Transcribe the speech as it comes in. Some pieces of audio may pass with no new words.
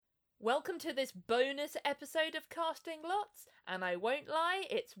Welcome to this bonus episode of Casting Lots, and I won't lie,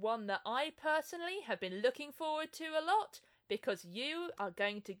 it's one that I personally have been looking forward to a lot, because you are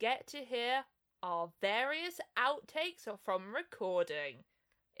going to get to hear our various outtakes from recording.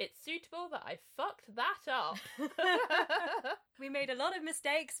 It's suitable that I fucked that up. We made a lot of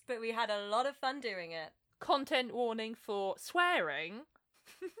mistakes, but we had a lot of fun doing it. Content warning for swearing.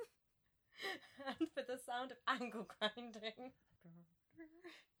 And for the sound of angle grinding.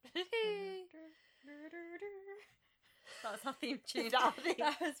 That's our theme tune. That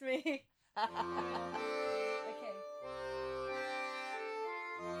was me. Okay.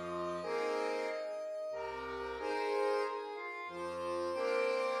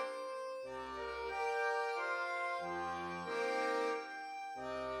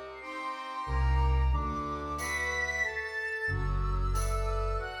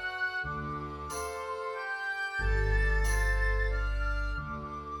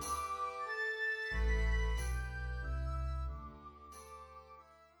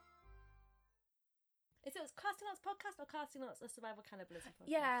 Is it Casting Lots Podcast or Casting Lots a Survival Cannibalism Podcast?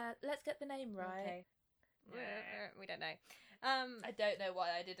 Yeah, let's get the name right. Okay. We don't know. I don't know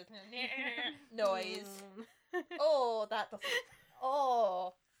why I did a noise. Oh, that doesn't...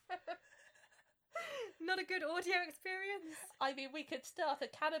 Oh. Not a good audio experience. I mean, we could start a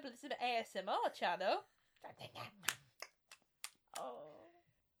cannibalism ASMR channel. Oh.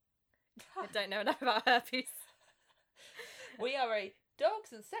 I don't know enough about herpes. We are a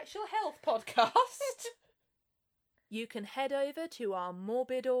dogs and sexual health podcast. You can head over to our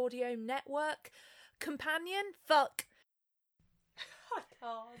Morbid Audio Network companion. Fuck. I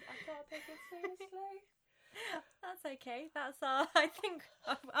can't take it seriously. That's okay. That's our. I think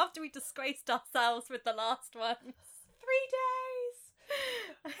after we disgraced ourselves with the last one, 3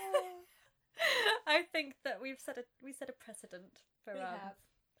 days. I think that we set a precedent for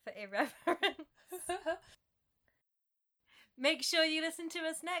irreverence. Make sure you listen to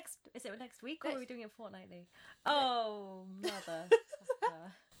us next. Is it next week or are we doing it fortnightly? Oh, mother.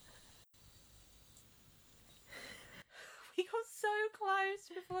 We got so close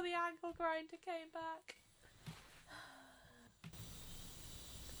before the ankle grinder came back.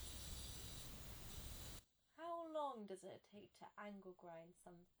 How long does it take to angle grind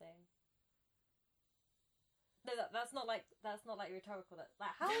something? No, that's not like rhetorical.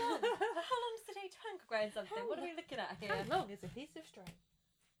 Like how long? How long does it take to angle grind something? What are we looking at here? How long is a piece of string?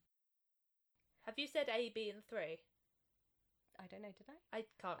 Have you said A, B, and 3? I don't know. Did I? I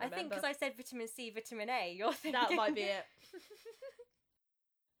can't remember. I think because I said vitamin C, vitamin A. You're thinking that might be it.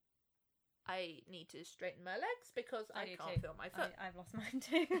 I need to straighten my legs because I can't feel my foot. I've lost mine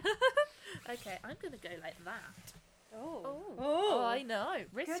too. Okay, I'm gonna go like that. Oh, I know.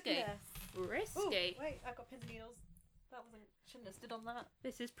 Risky. Goodness. Risky. Ooh, wait, I've got pins and needles. Shouldn't have stood on that.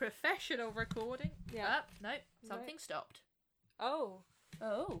 This is professional recording. Yeah. Nope. Something stopped. Oh.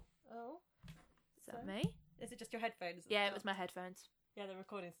 Is that me? Is it just your headphones? Yeah, it was my headphones. Yeah, the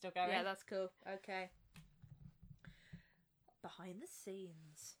recording's still going. Yeah, that's cool. Okay. Behind the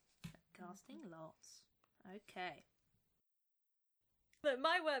scenes. Casting Lots. Okay. Look,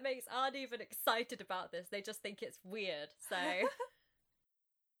 my workmates aren't even excited about this. They just think it's weird, so...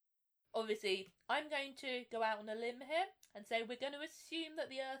 Obviously, I'm going to go out on a limb here and say we're going to assume that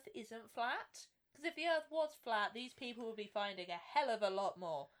the Earth isn't flat. Because if the Earth was flat, these people would be finding a hell of a lot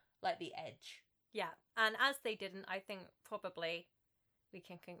more, like the edge. Yeah, and as they didn't, I think probably we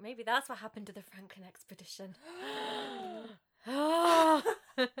can think maybe that's what happened to the Franklin expedition.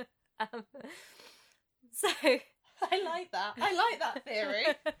 So I like that theory.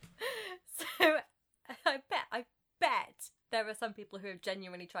 So I bet there are some people who have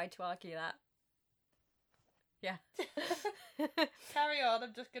genuinely tried to argue that. Yeah. Carry on,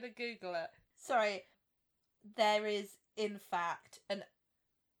 I'm just going to Google it. Sorry, there is in fact an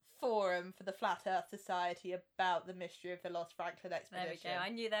forum for the Flat Earth Society about the mystery of the Lost Franklin expedition. There we go, I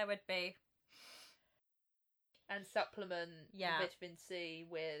knew there would be. And supplement the vitamin C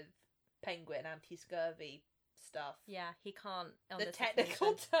with penguin anti-scurvy stuff. Yeah, he can't. The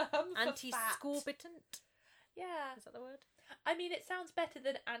technical term anti-scorbitant. Yeah. Is that the word? I mean, it sounds better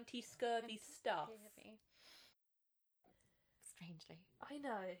than anti-scurvy stuff. Strangely. I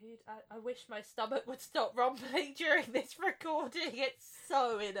know. I wish my stomach would stop rumbling during this recording. It's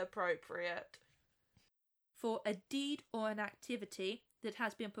so inappropriate. For a deed or an activity that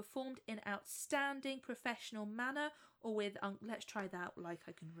has been performed in outstanding professional manner or with... let's try that like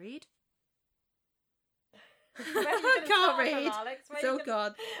I can read. I can't read. Alex?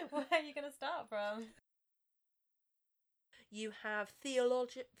 God. Where are you going to start from? You have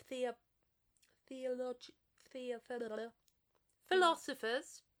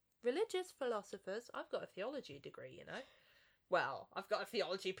philosophers religious philosophers. I've got a theology degree, you know. Well, I've got a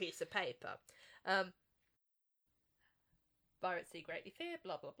theology piece of paper. Pirates he greatly feared,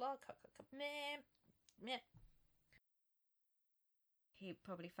 blah, blah, blah. Meh. He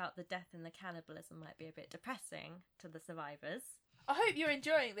probably felt the death and the cannibalism might be a bit depressing to the survivors. I hope you're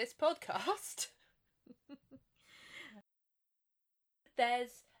enjoying this podcast.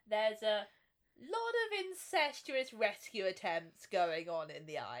 There's a lot of incestuous rescue attempts going on in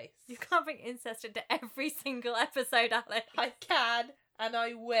the ice. You can't bring incest into every single episode, Alex. I can, and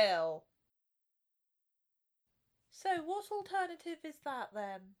I will. So, what alternative is that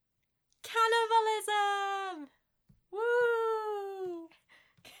then? Cannibalism! Woo!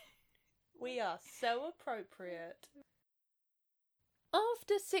 We are so appropriate.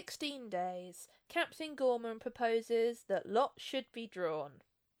 After 16 days, Captain Gorman proposes that lots should be drawn.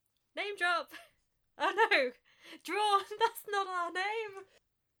 Name drop! Oh no! Drawn! That's not our name!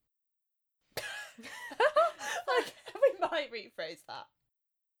 Like, we might rephrase that.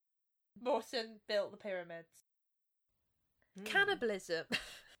 Morton built the pyramids. Cannibalism.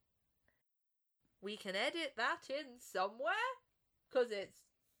 We can edit that in somewhere, because it's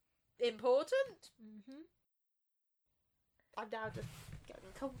important. Mm-hmm. I'm now just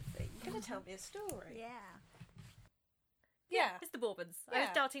getting comfy. You're going to tell me a story. Yeah. Yeah. It's the Bourbons. I was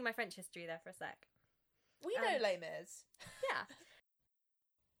Yeah. doubting my French history there for a sec. We know Les Mis. Yeah.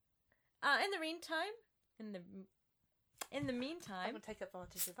 In the meantime, in the I'm meantime, going to take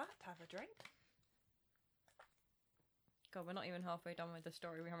advantage of that to have a drink. God, we're not even halfway done with the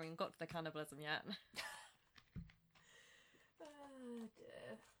story. We haven't even got to the cannibalism yet. Oh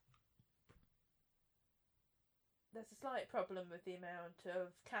dear. There's a slight problem with the amount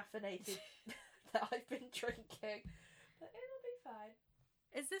of caffeinated that I've been drinking, but it'll be fine.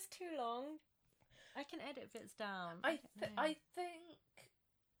 Is this too long? I can edit bits down. I think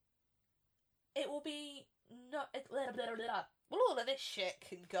it will be not. Well, all of this shit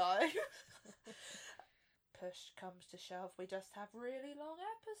can go. Push comes to shove, we just have really long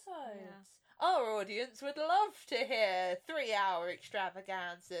episodes. Yeah. Our audience would love to hear 3-hour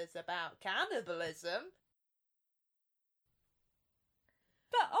extravaganzas about cannibalism.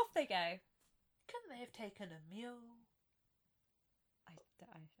 But off they go. Couldn't they have taken a mule? I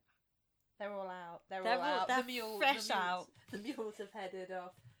They're all out. They're They're all all- out. they're fresh mules, out. The mules have headed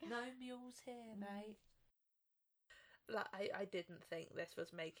off. No mules here, mate. Like, I didn't think this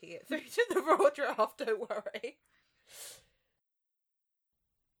was making it through to the raw draft, don't worry.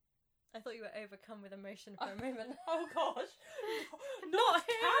 I thought you were overcome with emotion for a moment. Oh gosh. Not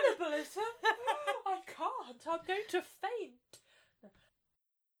cannibalism! I can't. I'm going to faint.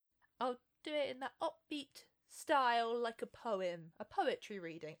 I'll do it in that upbeat style, like a poem. A poetry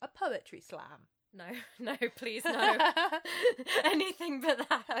reading. A poetry slam. No, please, no. Anything but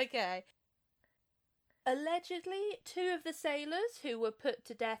that. Okay. Allegedly, 2 of the sailors who were put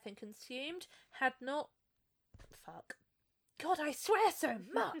to death and consumed had not... Fuck. God, I swear so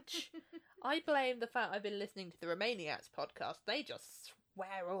much! I blame the fact I've been listening to the Romaniacs podcast. They just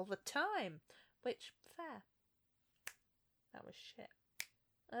swear all the time. Which, fair. That was shit.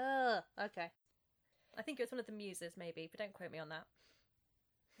 Okay. I think it was one of the muses, maybe, but don't quote me on that.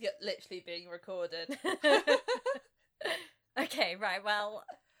 You're literally being recorded. Okay, right, well...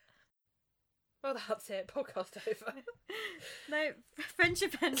 Well, that's it. Podcast over. No,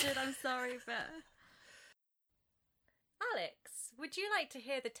 friendship ended, I'm sorry, but... Alex, would you like to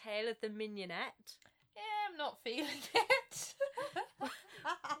hear the tale of the mignonette? Yeah, I'm not feeling it.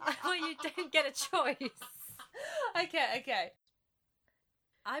 Well, you don't get a choice. Okay.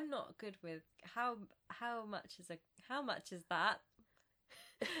 I'm not good with how much is that?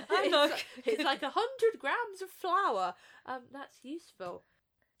 It's like 100 grams of flour. That's useful.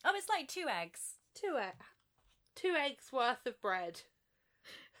 Oh, it's like 2 eggs. 2 eggs worth of bread.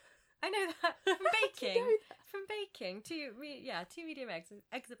 I know that from Do you baking. know that? From baking, 2 medium eggs.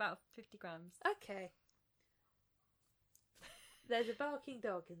 Eggs about 50 grams. Okay. There's a barking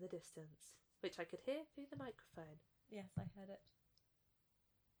dog in the distance, which I could hear through the microphone. Yes, I heard it.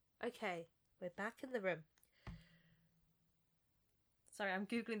 Okay, we're back in the room. Sorry, I'm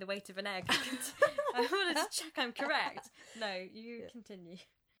googling the weight of an egg. I wanted to check I'm correct. No, you continue.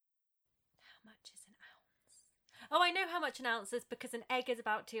 How much is an ounce? Oh, I know how much an ounce is because an egg is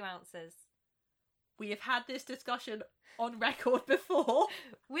about 2 ounces. We have had this discussion on record before.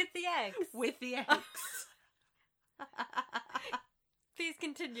 With the eggs. With the eggs. Please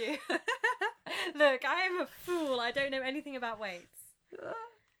continue. Look, I am a fool. I don't know anything about weights.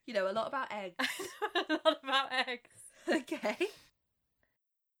 You know a lot about eggs. I know a lot about eggs. Okay.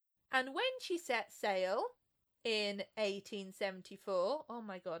 And when she set sail, in 1874. Oh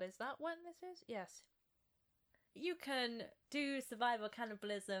my god, is that when this is? Yes. You can do survival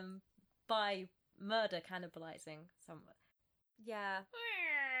cannibalism by murder cannibalizing someone. Yeah.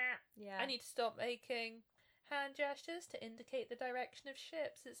 Yeah. I need to stop making hand gestures to indicate the direction of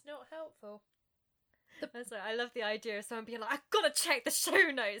ships. It's not helpful. That's right. I love the idea of someone being like, I've got to check the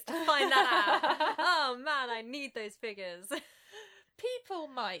show notes to find that out. Oh man, I need those figures. People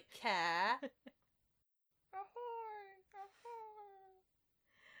might care.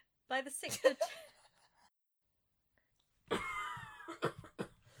 By the 6th of...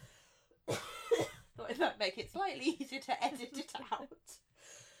 Thought it might make it slightly easier to edit it out.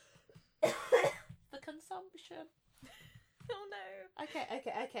 The consumption. Oh no.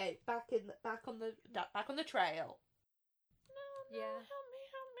 Okay. Back on the trail. No, yeah. Help me.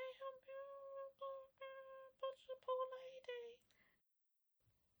 What's the poor lady?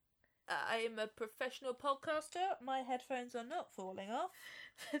 I'm a professional podcaster. My headphones are not falling off.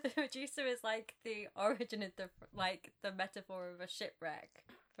 The Medusa is like the origin of the metaphor of a shipwreck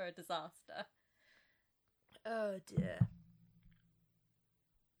for a disaster. Oh dear.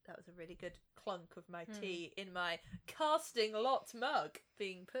 That was a really good clunk of my tea in my casting lot mug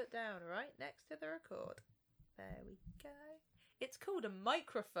being put down right next to the record. There we go. It's called a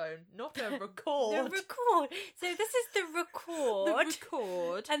microphone, not a record. The record. So this is the record. The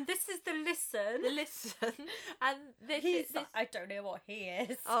record. And this is the listen. The listen. And this. I don't know what he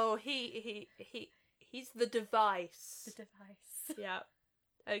is. Oh, he's the device. The device. Yeah.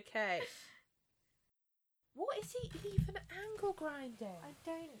 Okay. What is he even angle grinding? I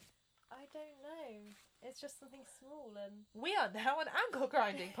don't know. It's just something small and... We are now an angle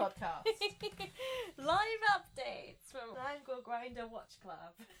grinding podcast. Live updates from Angle Grinder Watch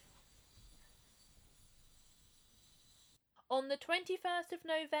Club. On the 21st of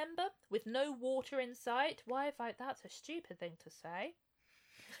November, with no water in sight. That's a stupid thing to say.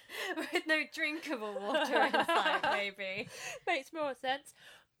 With no drinkable water in sight, maybe. Makes more sense.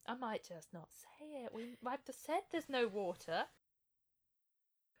 I might just not say it. I've just said there's no water.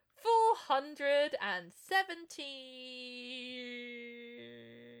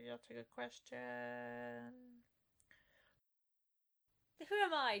 470. I'll take a question. Who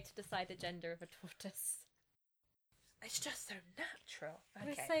am I to decide the gender of a tortoise? It's just so natural.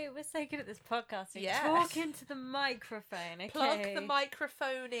 Okay. We're so good at this podcasting. Yes. Talk into the microphone, okay? Plug the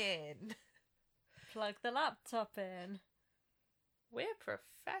microphone in. Plug the laptop in. We're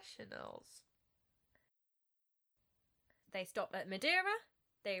professionals. They stopped at Madeira.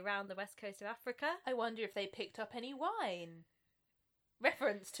 They round the west coast of Africa. I wonder if they picked up any wine.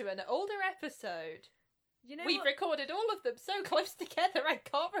 Reference to an older episode. You know We've recorded all of them so close together I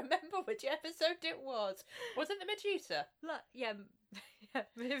can't remember which episode it was. Was it the Medusa? Yeah,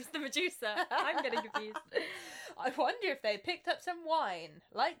 it was the Medusa. I'm getting confused. I wonder if they picked up some wine,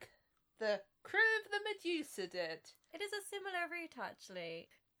 like the crew of the Medusa did. It is a similar route, actually.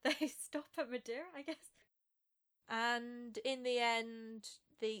 They stop at Madeira, I guess. And in the end,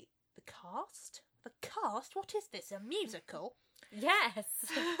 the cast? The cast? What is this, a musical?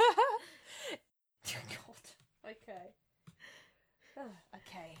 Yes! God. Okay.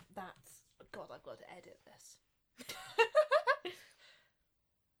 Okay, that's... God, I've got to edit this.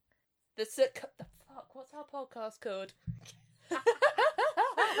 The fuck, what's our podcast called?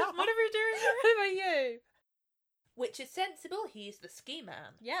 What are we doing? Who are you? Which is sensible, he's the ski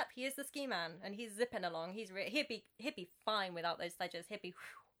man. Yep, he is the ski man, and he's zipping along. He'd be fine without those sledges. He'd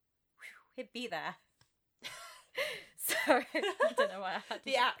be there. Sorry, I don't know why I had to.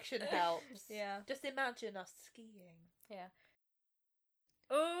 The action helps. Yeah. Just imagine us skiing. Yeah.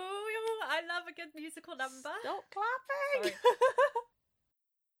 Oh, I love a good musical number. Stop clapping!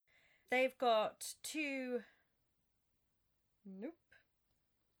 They've got 2... Nope.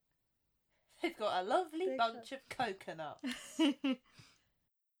 They've got a lovely bunch of coconuts.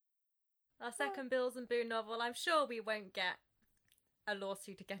 Our second Mills and Boon novel. I'm sure we won't get a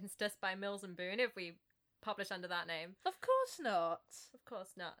lawsuit against us by Mills and Boon if we publish under that name. Of course not. Of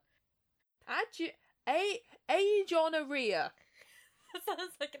course not. Age honorea.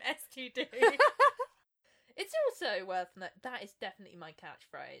 Sounds like an STD. It's also worth that is definitely my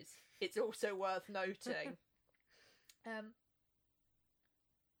catchphrase. It's also worth noting.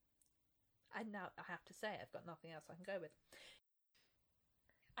 And now I have to say I've got nothing else I can go with.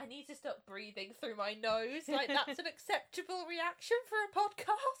 I need to stop breathing through my nose. Like, that's an acceptable reaction for a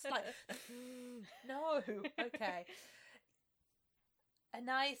podcast. Like, no. Okay. A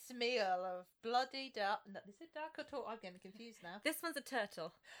nice meal of bloody duck. No, is it duck or turtle? I'm getting confused now. This one's a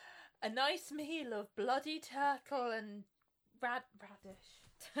turtle. A nice meal of bloody turtle and radish.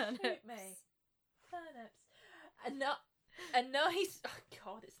 Turnips. Shoot me. Turnips. a nice... Oh,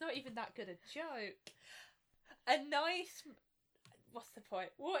 God, it's not even that good a joke. A nice... What's the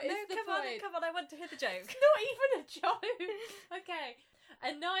point? What is the point? Come on, I want to hear the joke. It's not even a joke. Okay.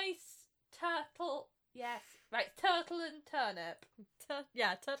 A nice turtle... Yes. Right, turtle and turnip.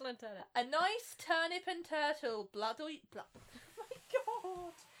 Turtle and turnip. A nice turnip and turtle. Blood. Oh my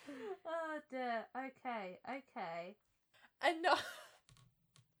God. Oh dear. Okay. No...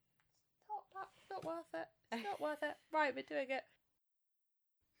 Not worth it. It's not worth it. Right, we're doing it.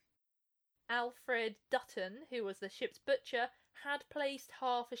 Alfred Dutton, who was the ship's butcher, had placed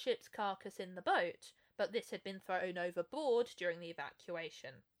half a ship's carcass in the boat, but this had been thrown overboard during the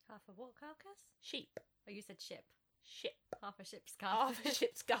evacuation. Half a what carcass? Sheep. Oh, you said ship. Ship. Half a ship's carcass. Half a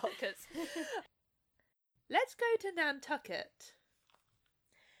ship's carcass. Let's go to Nantucket.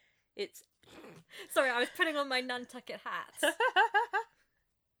 It's... Sorry, I was putting on my Nantucket hat.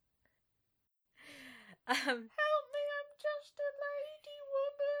 Help me, I'm just a lady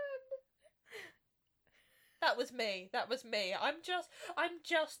woman. That was me. I'm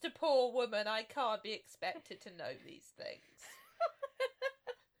just a poor woman. I can't be expected to know these things.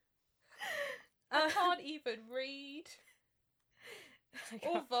 I can't even read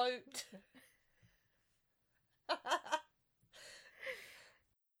or vote.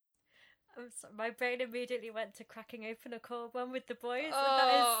 I'm sorry, my brain immediately went to cracking open a cold one with the boys.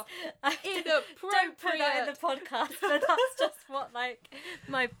 Oh, and that is inappropriate. Don't put that in the podcast, but that's just what my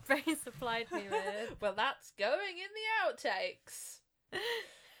brain supplied me with. Well, that's going in the outtakes.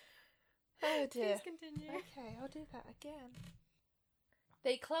 Oh dear. Please continue. Okay, I'll do that again.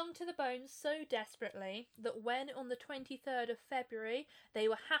 They clung to the bones so desperately that when, on the 23rd of February, they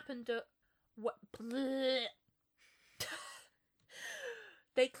were happened to...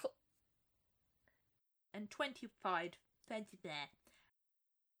 and 25 20 there.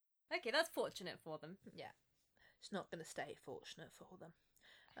 Okay, that's fortunate for them. Yeah, it's not going to stay fortunate for them.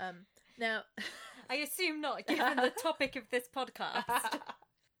 Now, I assume not, given the topic of this podcast.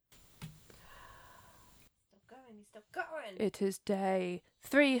 Stop going. It is day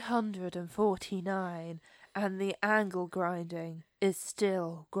 349, and the angle grinding is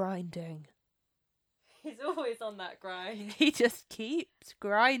still grinding. He's always on that grind. He just keeps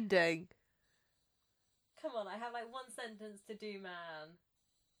grinding. Come on, I have like one sentence to do, man.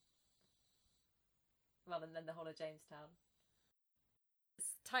 Well, and then the whole of Jamestown.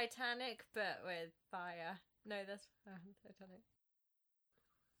 It's Titanic, but with fire. No, that's Titanic.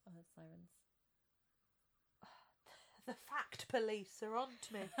 Oh, there's sirens. The fact police are on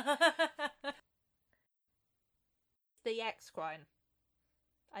to me. The equine.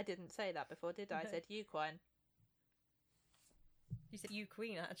 I didn't say that before, did I? I said equine. You said you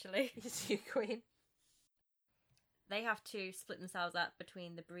queen, actually. It's equine. They have to split themselves up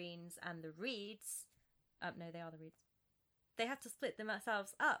between the Breens and the Reeds. No, they are the Reeds. They have to split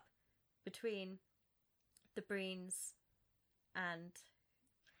themselves up between the Breens and...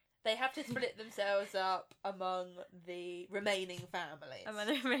 They have to split themselves up among the remaining families. Among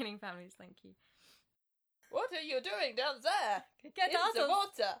the remaining families, thank you. What are you doing down there? Get in out the of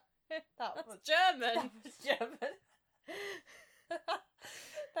water. That's German. That was German.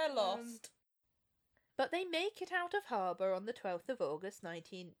 They're lost. But they make it out of harbour on the 12th of August, No,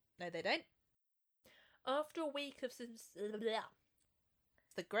 they don't. After a week of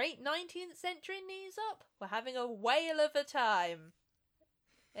the great 19th century knees up, we're having a whale of a time.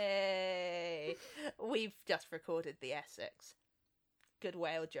 Hey, we've just recorded the Essex. Good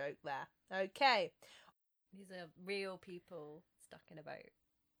whale joke there. Okay. These are real people stuck in a boat.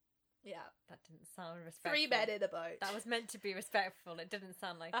 Yeah. That didn't sound respectful. 3 men in a boat. That was meant to be respectful. It didn't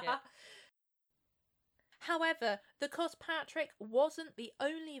sound like it. However, the Cospatrick wasn't the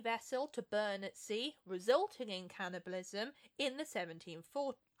only vessel to burn at sea, resulting in cannibalism in the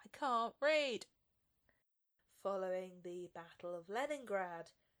 1740s. I can't read. Following the Battle of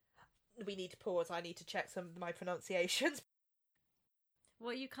Leningrad. We need to pause. I need to check some of my pronunciations.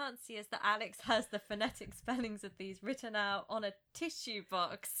 What you can't see is that Alex has the phonetic spellings of these written out on a tissue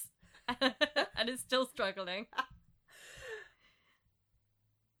box and is still struggling.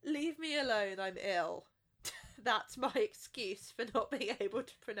 Leave me alone, I'm ill. That's my excuse for not being able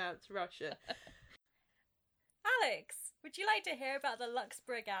to pronounce Russian. Alex, would you like to hear about the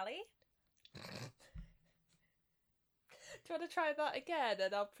Luxembourg Alley? Do you want to try that again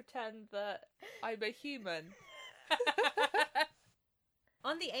and I'll pretend that I'm a human?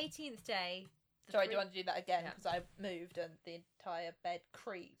 On the 18th day... Sorry, do you want to do that again? Because I moved and the entire bed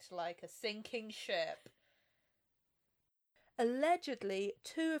creaked like a sinking ship. Allegedly,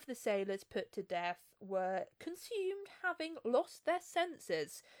 2 of the sailors put to death were consumed having lost their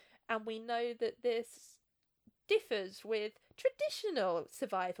senses, and we know that this differs with traditional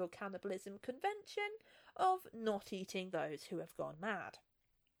survival cannibalism convention of not eating those who have gone mad.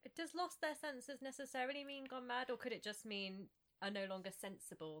 Does lost their senses necessarily mean gone mad, or could it just mean are no longer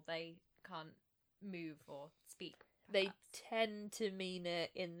sensible? They can't move or speak. They perhaps? tend to mean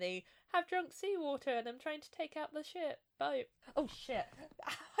it in the have drunk seawater and I'm trying to take out the boat. Oh shit.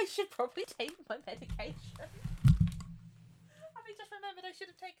 I should probably take my medication. I just remembered I should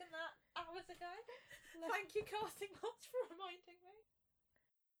have taken that hours ago. Thank you, Casting Lots, for reminding me.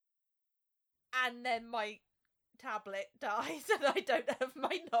 And then my tablet dies and I don't have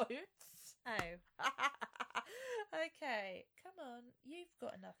my notes. Oh. Okay, come on. You've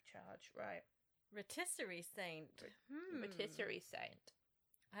got enough charge, right? Rotisserie saint. Rotisserie saint.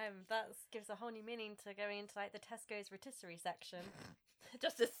 That gives a whole new meaning to going into like the Tesco's rotisserie section.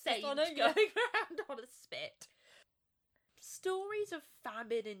 Just a saint on going a- around on a spit. Stories of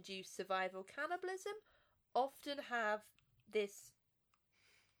famine-induced survival cannibalism often have this...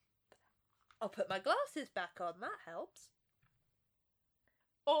 I'll put my glasses back on, that helps.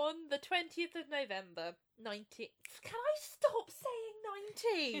 On the 20th of November, 19... Can I stop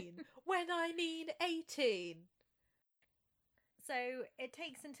saying 19 when I mean 18? So it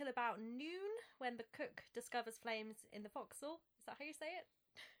takes until about noon when the cook discovers flames in the forecastle. Is that how you say it?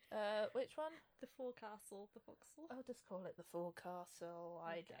 Which one? The forecastle. The forecastle. I'll just call it the forecastle.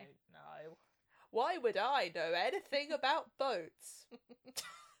 I Okay. don't know. Why would I know anything about boats?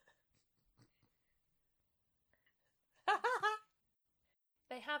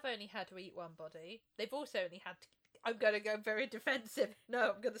 They have only had to eat one body. They've also only had to... I'm going to go very defensive.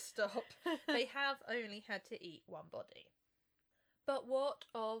 No, I'm going to stop. They have only had to eat one body. But what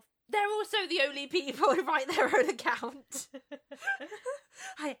of... They're also the only people who write their own account.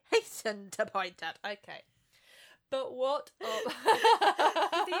 I hasten to point out. Okay. But what of...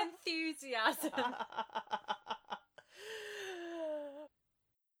 The enthusiasm.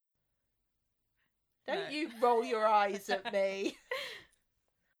 Don't No. you roll your eyes at me.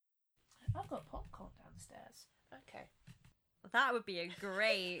 I've got popcorn downstairs. Okay. That would be a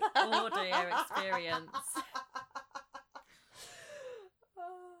great audio experience.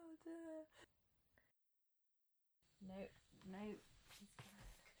 Oh dear. No.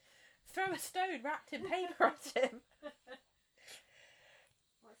 Throw a stone wrapped in paper at him.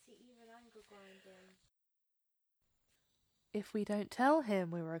 What's the even angle grinding? If we don't tell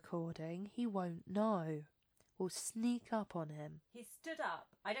him we're recording, he won't know. We'll sneak up on him. He's stood up.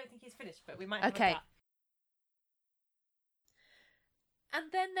 I don't think he's finished, but we might have Okay. a chat.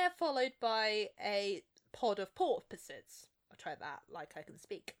 And then they're followed by a pod of porpoises. I'll try that like I can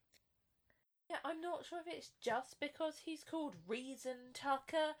speak. Yeah, I'm not sure if it's just because he's called Reason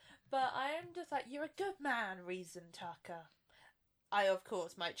Tucker, but I am just like, you're a good man, Reason Tucker. I, of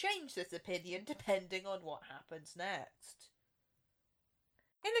course, might change this opinion depending on what happens next.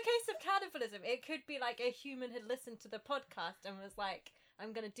 In the case of cannibalism, it could be like a human had listened to the podcast and was like,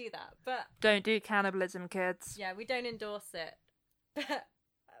 I'm going to do that. But Don't do cannibalism, kids. yeah, we don't endorse it. But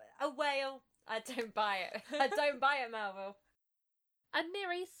a whale, I don't buy it. I don't buy it, Melville. And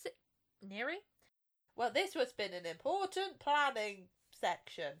Neri? Well, this has been an important planning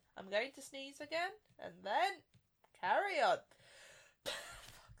section. I'm going to sneeze again, and then carry on.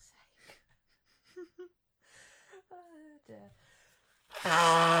 Fuck's sake. Oh dear.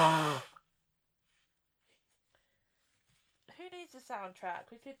 Who needs a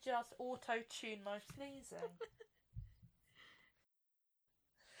soundtrack? We could just auto-tune my sneezing.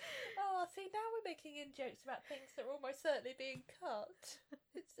 Oh, see, now we're making in jokes about things that are almost certainly being cut.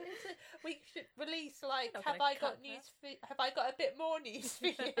 We should release like, Not have gonna I got cut news for? Have I got a bit more news for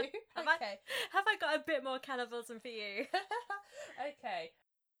you? Have I- Okay, Have I got a bit more cannibalism for you? okay.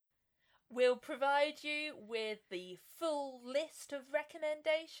 We'll provide you with the full list of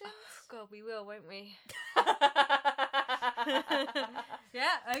recommendations. God, we will, won't we?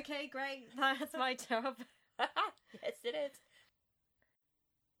 Yeah, okay, great. That's my job. Yes, it is.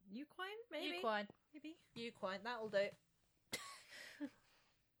 Equine, maybe? Maybe. Equine, that'll do.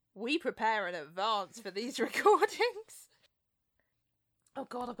 We prepare in advance for these recordings. Oh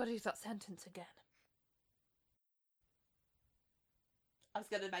god, I've got to use that sentence again. I was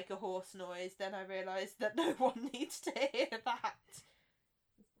going to make a horse noise, then I realised that no one needs to hear that.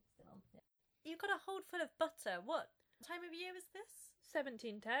 You've got a hold full of butter. What time of year is this?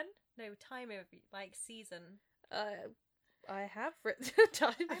 1710. No, time of, like, season. I have written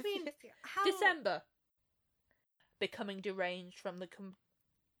time. I mean, how... December. Becoming deranged from the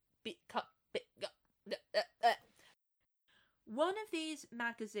one of these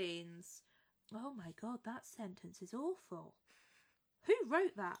magazines. Oh my god, that sentence is awful. Who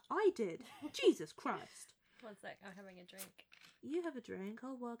wrote that? I did. Jesus Christ. 1 sec, I'm having a drink. You have a drink,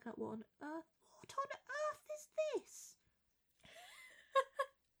 I'll work out what on earth is this?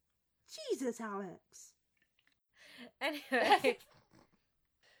 Jesus, Alex. Anyway.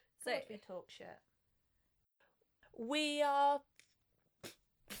 So, God, we talk shit. We are...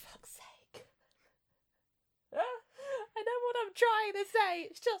 For fuck's sake. I know what I'm trying to say.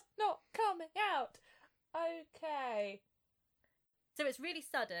 It's just not coming out. Okay. so it's really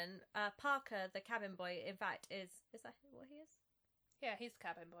sudden. Parker, the cabin boy, in fact, is that what he is? Yeah, he's the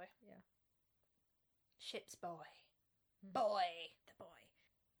cabin boy. Yeah. Ship's boy. Mhm. Boy. The boy.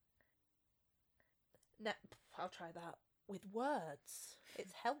 No, I'll try that with words.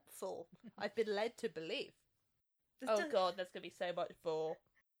 It's helpful. I've been led to believe. Oh god, there's going to be so much for.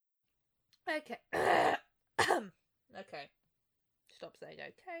 Okay. Okay. Stop saying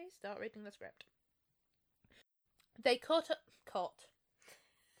okay. Start reading the script. They caught.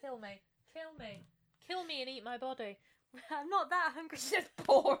 Kill me. Kill me. Kill me and eat my body. I'm not that hungry. It's just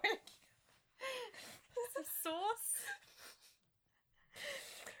boring. Some sauce.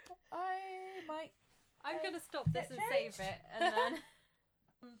 I might. I'm going to stop this and save it, and then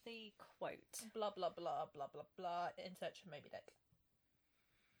the quote. Blah blah blah blah blah blah. Insert your Moby Dick.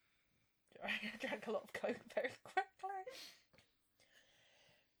 I drank a lot of Coke very quickly.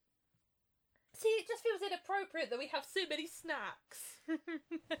 See, it just feels inappropriate that we have so many snacks.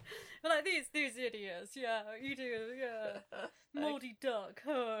 Like these idiots, yeah, you do, yeah. Moldy duck,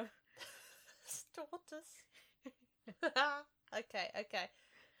 huh? Tortoise. Okay.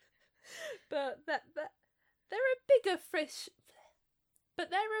 But there are bigger fish. But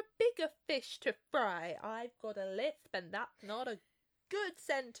there are bigger fish to fry. I've got a lisp, and that's not a good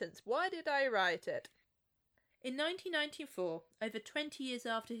sentence. Why did I write it? In 1994, over 20 years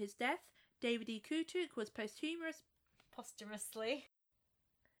after his death, David E. Kutuk was Posthumously.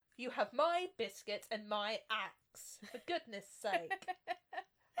 You have my biscuits and my axe. For goodness sake.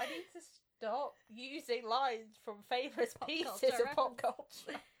 I need to stop using lines from famous pieces of pop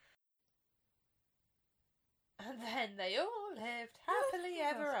culture. And then they all lived happily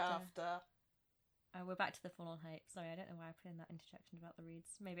ever after. Oh, we're back to the Forlorn Hope. Sorry, I don't know why I put in that interjection about the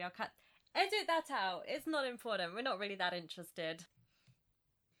reeds. Maybe I'll edit that out. It's not important. We're not really that interested.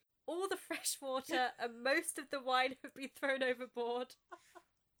 All the fresh water and most of the wine have been thrown overboard.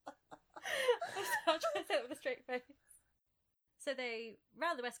 I'm trying to say it with a straight face. So they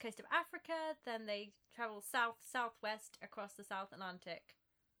round the west coast of Africa, then they travel southwest across the South Atlantic,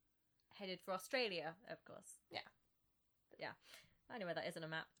 headed for Australia, of course. Yeah. I know where that is on a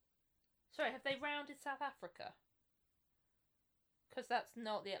map. Sorry, have they rounded South Africa? Because that's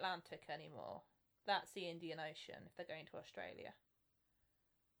not the Atlantic anymore. That's the Indian Ocean if they're going to Australia.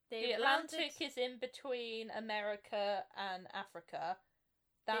 The Atlantic is in between America and Africa.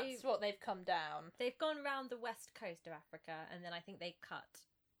 That's what they've come down. They've gone round the west coast of Africa, and then I think they cut.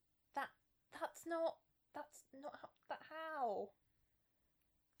 That's not how.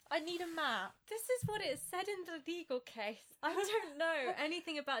 I need a map. This is what it said in the legal case. I don't know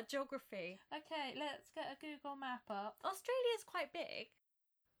anything about geography. Okay, let's get a Google map up. Australia's quite big.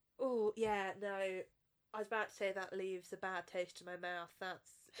 Oh, yeah, no. I was about to say that leaves a bad taste in my mouth.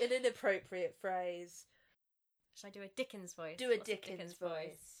 That's an inappropriate phrase. Should I do a Dickens voice? Do a Dickens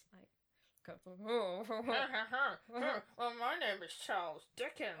voice. Well, my name is Charles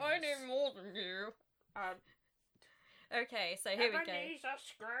Dickens. I know more than you. Okay, so here we go. Ebenezer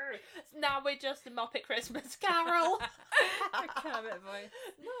Scrooge. Now we're just a Muppet Christmas Carol. Kermit voice.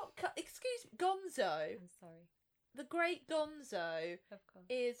 Excuse me, Gonzo. I'm sorry. The great Gonzo Of course.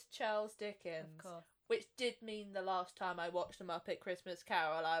 is Charles Dickens. Of course. Which did mean the last time I watched a Muppet Christmas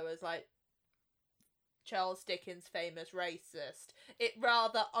Carol, I was like, Charles Dickens, famous racist. It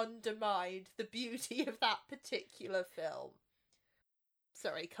rather undermined the beauty of that particular film.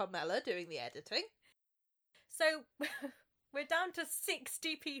 Sorry, Carmela doing the editing. So, we're down to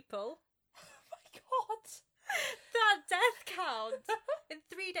 60 people. Oh my god! That death count! In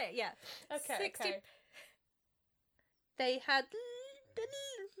 3 days, yeah. Okay, 60. okay. They had...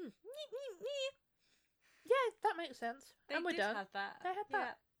 Yeah, that makes sense. They and we're did done. have that. They had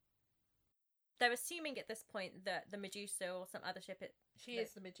that. They're assuming at this point that the Medusa or some other ship... She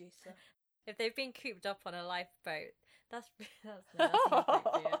is the Medusa. If they've been cooped up on a lifeboat, that's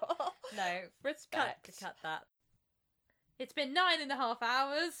inappropriate. No, Respect. cut that. It's been 9.5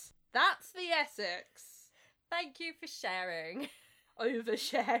 hours. That's the Essex. Thank you for sharing.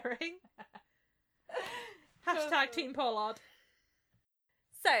 Oversharing. Hashtag Team Pollard.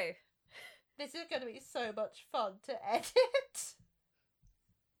 So, this is going to be so much fun to edit.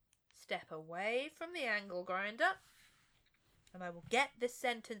 Step away from the angle grinder, and I will get this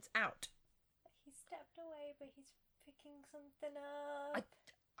sentence out. he stepped away but he's picking something up.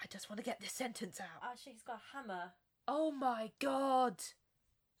 I just want to get this sentence out. Actually, he's got a hammer. Oh my god!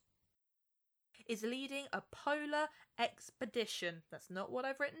 Is leading a polar expedition. That's not what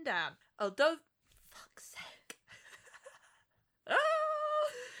I've written down. Although, fuck's sake.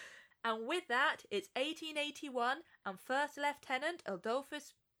 And with that, it's 1881, and First Lieutenant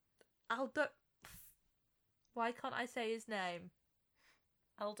Adolphus... Why can't I say his name?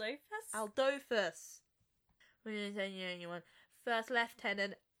 Aldofus? Aldofus. First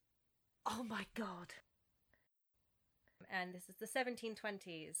Lieutenant... Oh my god. And this is the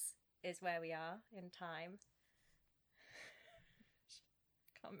 1720s is where we are in time.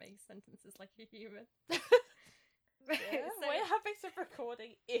 Can't make sentences like a human. Yeah, So- we're having some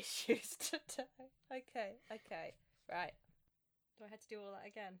recording issues today. Okay, right. Do I have to do all that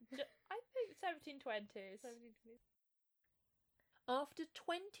again? I think 1720s. After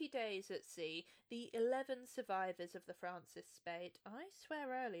 20 days at sea, the 11 survivors of the Francis Spaight... I swear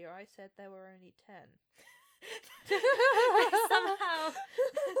earlier I said there were only 10. Somehow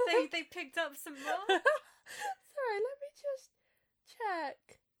they picked up some more. Sorry, let me just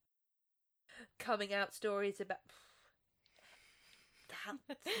check. Coming out stories about...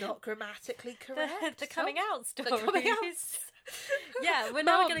 That's not grammatically correct. The coming out The stories. coming out. Yeah, we're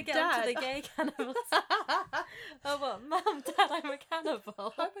now Mum, going to get Dad. onto the gay cannibals. Oh, what? Mum, Dad, I'm a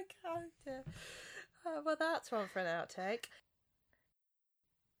cannibal. I'm a character. Well, that's one for an outtake.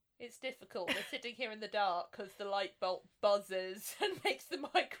 It's difficult. We're sitting here in the dark because the light bulb buzzes and makes the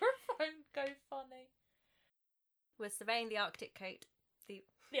microphone go funny. We're surveying the Arctic coat. The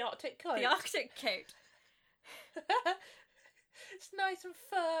Arctic coat. The Arctic coat. It's nice and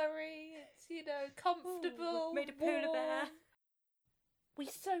furry. It's, comfortable. Ooh, we've made a polar bear. warm. We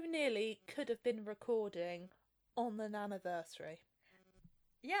so nearly could have been recording on an anniversary.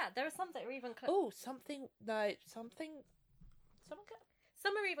 Yeah, there are some that are even Oh, something. No, something. Someone get.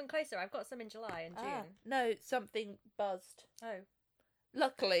 Some are even closer. I've got some in July and June. No, something buzzed. Oh,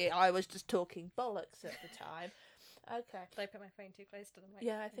 Luckily, I was just talking bollocks at the time. Okay. did I put my phone too close to the mic?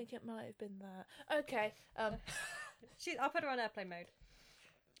 Yeah, I think it might have been that. Okay. I'll put her on airplane mode.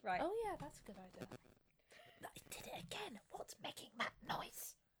 Right. Oh yeah, that's a good idea. I did it again. What's making that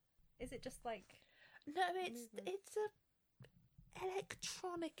noise? Is it just like... No, it's Movement. it's a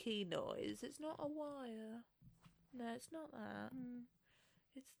electronic-y noise. It's not a wire. No, it's not that.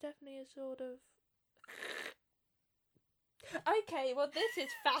 It's definitely a sort of. Okay, well, this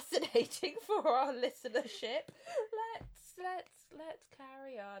is fascinating for our listenership. Let's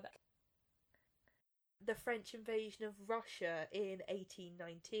carry on. The French invasion of Russia in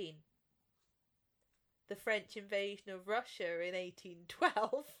 1819. The French invasion of Russia in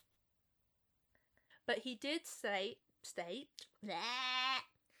 1812. But he did state. Oh,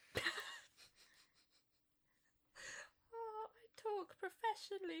 I talk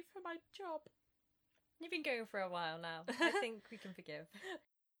professionally for my job. You've been going for a while now. I think we can forgive.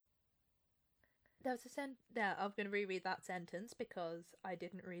 There was a Now, I'm going to reread that sentence because I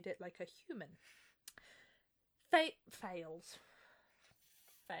didn't read it like a human. Fails.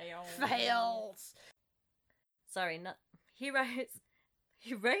 Fails. Sorry, not... He wrote...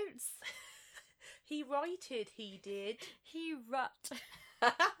 He wrote... He righted, he did. He rut.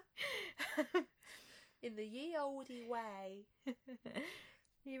 In the ye oldie way.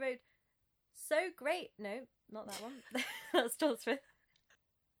 He wrote, so great. No, not that one. That's John Smith.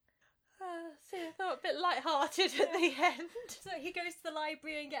 See, I thought a bit light-hearted at the end. So he goes to the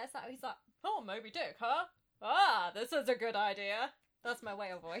library and gets out. He's like, oh, Moby Dick, huh? Ah, this is a good idea. That's my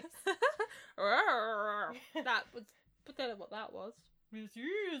whale voice. That was... I don't know what that was. This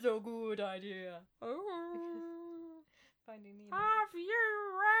is a good idea. Finding Nemo. Have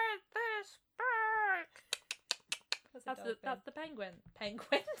you read this book? That's That's the penguin.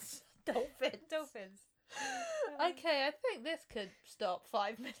 Penguins? Dolphins. Dolphins. Okay, I think this could stop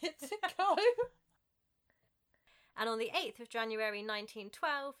 5 minutes ago. And on the 8th of January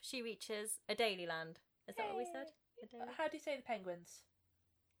 1912, she reaches Adélie-land. Is that what we said? Adélie? How do you say the penguins?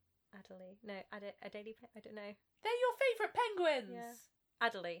 Adélie. No, Adélie. I don't know. They're your favourite penguins. Yeah.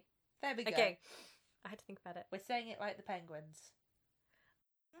 Adélie. There we go. Okay. I had to think about it. We're saying it like the penguins.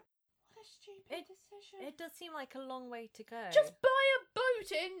 What a stupid decision. It does seem like a long way to go. Just buy a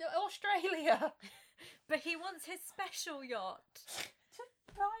boat in Australia. But he wants his special yacht. Just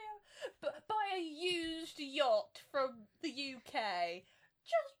buy a used yacht from the UK.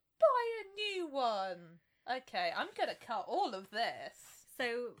 Just buy a new one. Okay, I'm gonna cut all of this.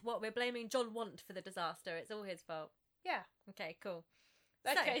 So, what, we're blaming John Want for the disaster. It's all his fault. Yeah. Okay, cool.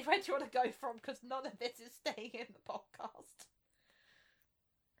 Okay, where do you want to go from? Because none of this is staying in the podcast.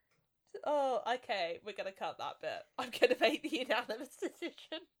 Oh, okay, we're going to cut that bit. I'm going to make the unanimous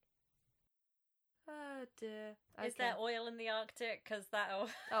decision. Oh, dear. Is there oil in the Arctic? Because that'll...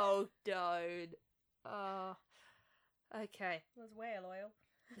 Oh, don't. Oh. Okay. There's whale oil.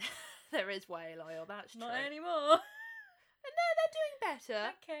 There is whale oil, that's true. Not anymore. No, they're doing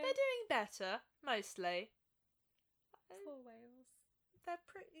better. Okay. They're doing better, mostly. Poor whales. They're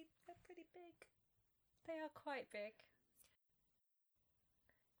pretty big. They are quite big.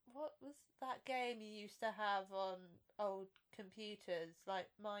 What was that game you used to have on old computers, like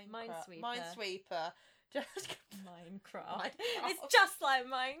Minesweeper. Minesweeper. Just Minecraft. It's just like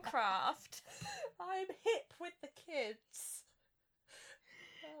Minecraft. I'm hip with the kids.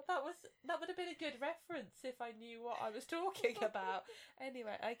 That would have been a good reference if I knew what I was talking about.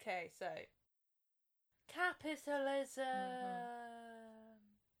 Anyway, okay, so capitalism.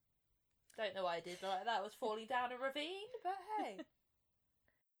 Don't know why I did like that. I was falling down a ravine, but hey.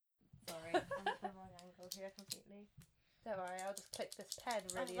 Sorry, I'm at the wrong angle here completely. Don't worry, I'll just click this pen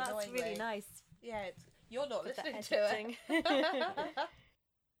really annoyingly. That's really nice. Yeah, you're not With the listening to editing. it.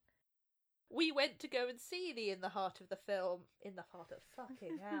 We went to go and see the In the Heart of the Film. In the Heart of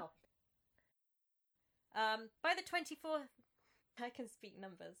fucking hell. By the 24th, I can speak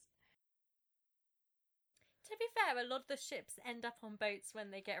numbers. To be fair, a lot of the ships end up on boats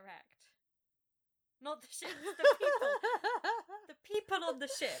when they get wrecked. Not the ships, the people. The people on the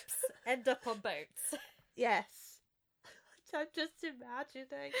ships end up on boats. Yes. I'm just imagining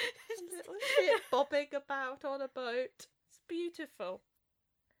a little ship bobbing about on a boat. It's beautiful.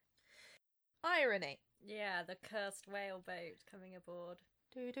 Irony. Yeah, the cursed whale boat coming aboard.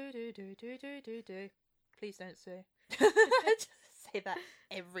 Do. Please don't say. Just say that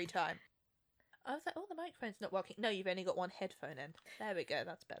every time. I was like, oh, the microphone's not working. No, you've only got one headphone in. There we go,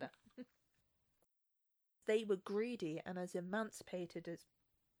 that's better. They were greedy and as emancipated as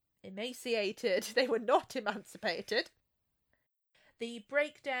emaciated. They were not emancipated. The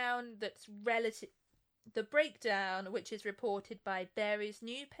breakdown which is reported by various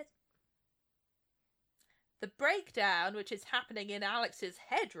the breakdown which is happening in Alex's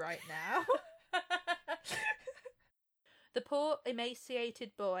head right now. The poor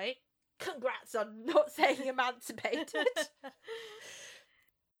emaciated boy, congrats on not saying emancipated,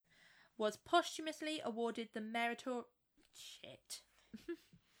 was posthumously awarded the Shit.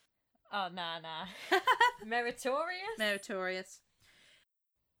 Oh, nah. Meritorious? Meritorious.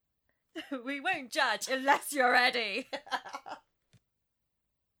 We won't judge unless you're ready.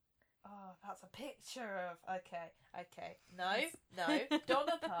 Oh, that's a picture of... Okay. No.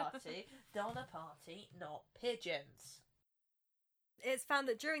 Donner Party, not pigeons. It's found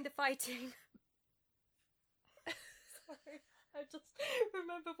that during the fighting... Sorry, I just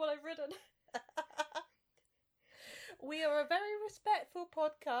remembered what I've written. We are a very respectful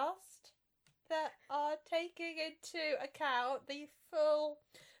podcast that are taking into account the full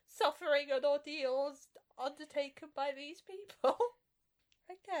suffering and ordeals undertaken by these people.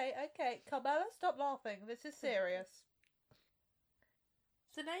 Okay. Carmela, stop laughing. This is serious.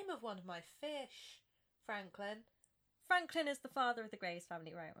 It's the name of one of my fish, Franklin. Franklin is the father of the Graves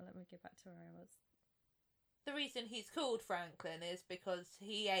family. Right, well, let me get back to where I was. The reason he's called Franklin is because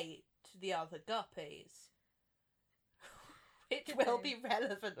he ate the other guppies. Which will be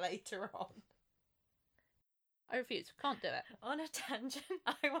relevant later on. I refuse. Can't do it. On a tangent,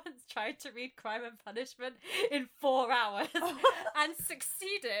 I once tried to read Crime and Punishment in 4 hours and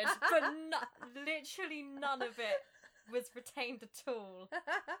succeeded, but literally none of it was retained at all.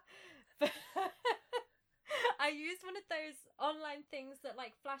 But I used one of those online things that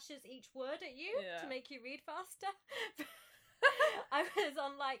like flashes each word at you to make you read faster. I was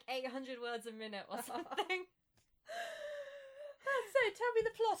on like 800 words a minute or something. So, tell me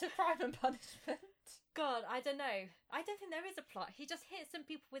the plot of Crime and Punishment. God, I don't know. I don't think there is a plot. He just hits some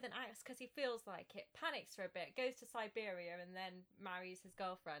people with an axe because he feels like it, panics for a bit, goes to Siberia, and then marries his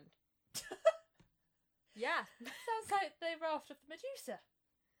girlfriend. Yeah. Sounds like the raft of the Medusa.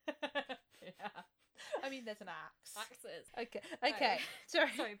 Yeah. I mean, there's an axe. Axes. Okay. Right.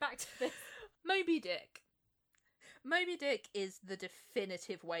 Sorry, back to this. Moby Dick. Moby Dick is the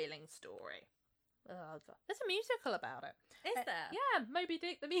definitive whaling story. Oh, God. There's a musical about it. Is there? Yeah, Moby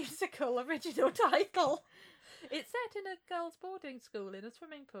Dick the musical, original title. It's set in a girls' boarding school in a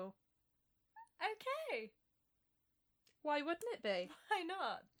swimming pool. Okay. Why wouldn't it be? Why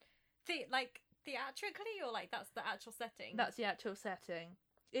not? Theatrically, or like that's the actual setting? That's the actual setting.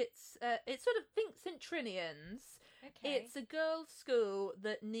 It's sort of, think St. Trinian's. Okay. It's a girls' school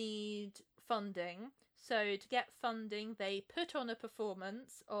that need funding. So to get funding, they put on a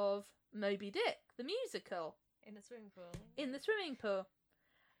performance of Moby Dick, the musical. In a swimming pool. In the swimming pool.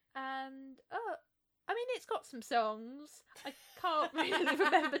 And I mean, it's got some songs. I can't really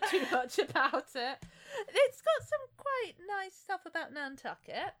remember too much about it. It's got some quite nice stuff about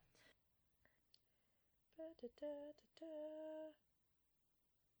Nantucket.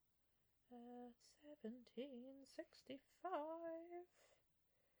 1765.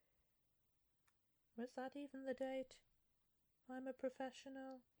 Was that even the date? I'm a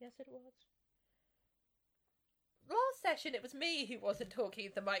professional. Yes, it was. Last session, it was me who wasn't talking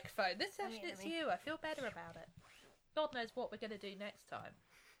at the microphone. This session, it's you. I feel better about it. God knows what we're going to do next time.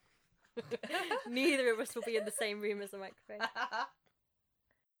 Neither of us will be in the same room as the microphone.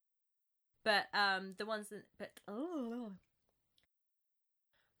 But the ones that...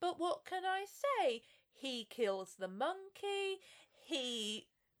 But what can I say? He kills the monkey. He...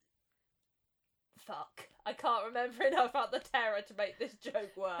 Fuck. I can't remember enough about the terror to make this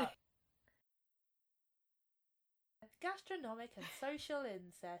joke work. Gastronomic and social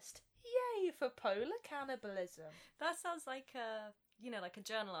incest. Yay for polar cannibalism. That sounds like a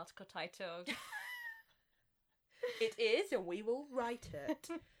journal article title. It is, and we will write it.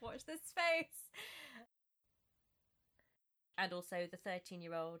 Watch this space. And also the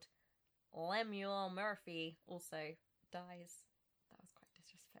 13-year-old Lemuel Murphy also dies. That was quite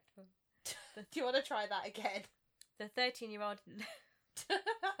disrespectful. Do you want to try that again? The 13-year-old...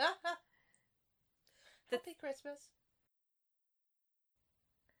 Happy Christmas.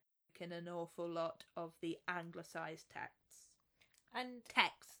 In an awful lot of the anglicised texts. And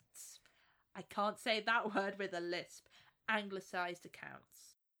texts. I can't say that word with a lisp. Anglicised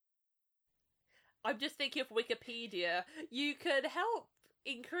accounts. I'm just thinking of Wikipedia. You could help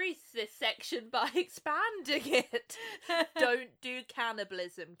increase this section by expanding it. Don't do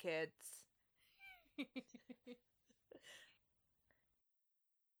cannibalism, kids.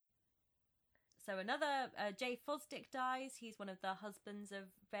 So another, Jay Fosdick dies. He's one of the husbands of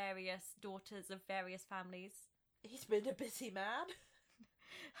various daughters of various families. He's been a busy man.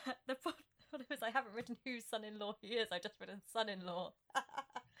 The problem is I haven't written whose son-in-law he is. I just written son-in-law.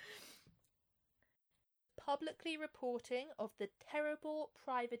 Publicly reporting of the terrible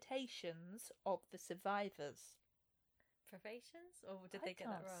privations of the survivors. Privations? Or did they get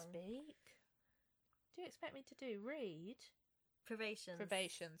that wrong? I can't speak. Do you expect me to do read? Privations.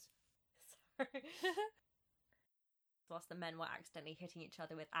 Privations. Whilst the men were accidentally hitting each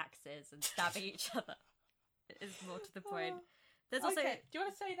other with axes and stabbing each other. It is more to the point. There's also... Okay, do you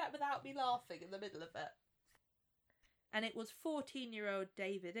want to say that without me laughing in the middle of it? And it was 14-year-old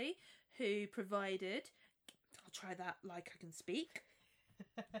Davide who provided... I'll try that like I can speak.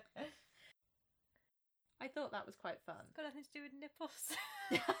 I thought that was quite fun. It's got nothing to do with nipples.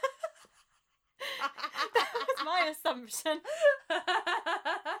 That was my assumption.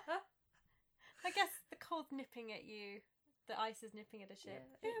 I guess the cold nipping at you, the ice is nipping at a ship.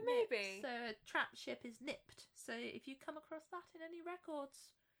 Yeah, maybe. So a trap ship is nipped. So if you come across that in any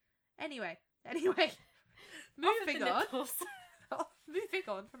records. Anyway. Moving on. Moving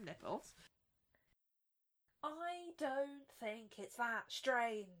on from nipples. I don't think it's that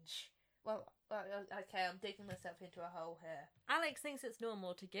strange. Well, okay, I'm digging myself into a hole here. Alex thinks it's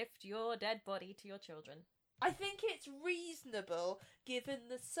normal to gift your dead body to your children. I think it's reasonable given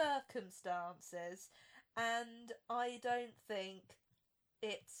the circumstances, and I don't think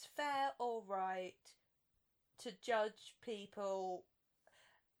it's fair or right to judge people.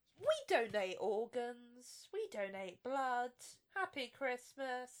 We donate organs, we donate blood. Happy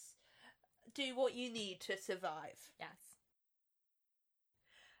Christmas. Do what you need to survive. Yes.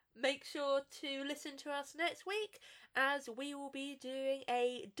 Make sure to listen to us next week, as we will be doing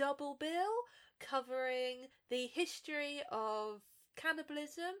a double bill covering the history of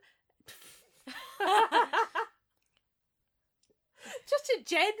cannibalism. Just in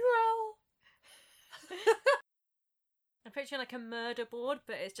general. I'm picturing like a murder board,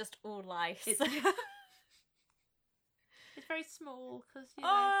 but it's just all lice. It's very small because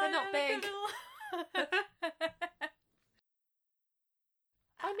they're not big.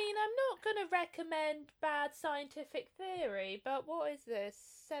 I mean, I'm not going to recommend bad scientific theory, but what is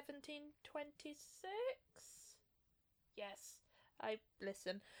this? 1726? Yes, I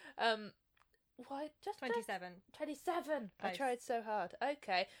listen. Why just 27. 27. I tried so hard.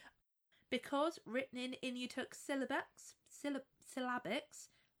 Okay, because written in Inutuk syllabics.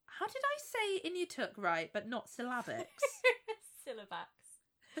 How did I say Inutuk right, but not syllabics? Syllabacs.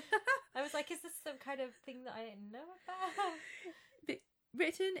 I was like, is this some kind of thing that I didn't know about?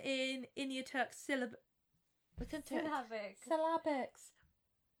 Written in Inutuk syllabics.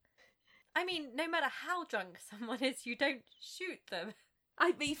 I mean, no matter how drunk someone is, you don't shoot them.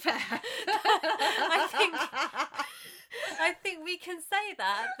 I'd be fair. I think we can say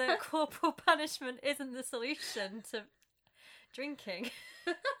that corporal punishment isn't the solution to drinking.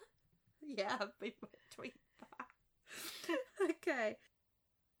 Yeah, I'd be between that. Okay.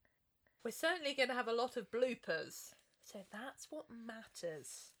 We're certainly going to have a lot of bloopers. So that's what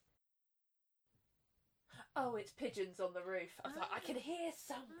matters. Oh, it's pigeons on the roof. I was like, I can hear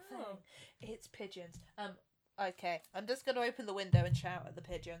something. Oh. It's pigeons. Okay, I'm just going to open the window and shout at the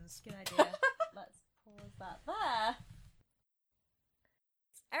pigeons. Good idea. Let's pause that there.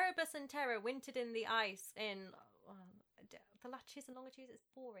 Erebus and Terror wintered in the ice in the latitudes and longitudes. It's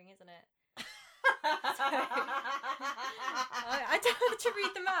boring, isn't it? I don't have to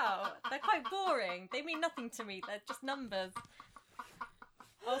read them out. They're quite boring. They mean nothing to me. They're just numbers.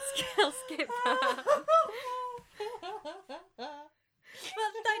 I'll skip that. But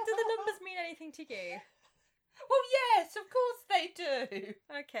do the numbers mean anything to you? Well, yes, of course they do.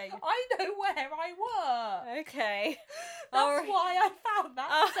 Okay. I know where I work. Okay. That's why I found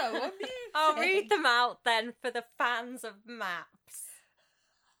that so amusing. I'll read them out then for the fans of maps.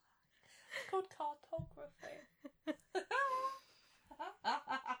 It's called cartography.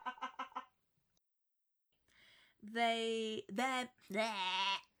 They're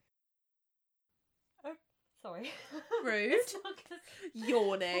Oh, sorry. Rude. It's not gonna-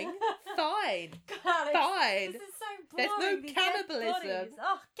 Yawning. Fine. God, Fine. This is so There's boring. no these dead cannibalism. bodies.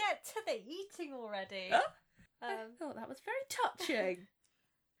 Oh, get to the eating already. Huh? I thought that was very touching.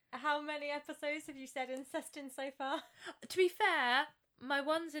 How many episodes have you said incest in so far? To be fair, my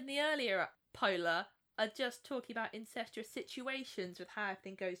ones in the earlier polar are just talking about incestuous situations with how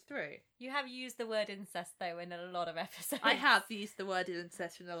everything goes through. You have used the word incest though in a lot of episodes. I have used the word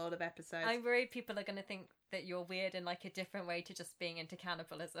incest in a lot of episodes. I'm worried people are going to think that you're weird in like a different way to just being into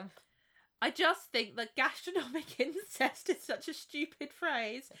cannibalism. I just think that gastronomic incest is such a stupid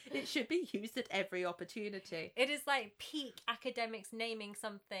phrase. It should be used at every opportunity. It is like peak academics naming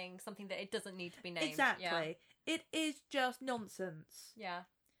something that it doesn't need to be named. Exactly. It is just nonsense. Yeah.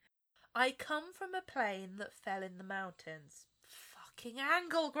 I come from a plane that fell in the mountains. Fucking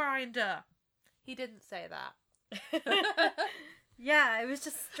angle grinder. He didn't say that. Yeah, it was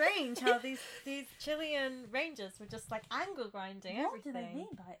just strange how these Chilean rangers were just like angle grinding everything. What do they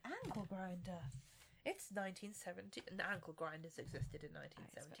mean by angle grinder? It's 1970. Ankle grinders existed in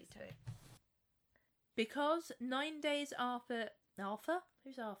 1972. Because 9 days after... Arthur?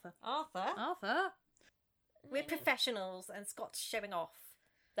 Who's Arthur? Arthur? We're professionals and Scott's showing off.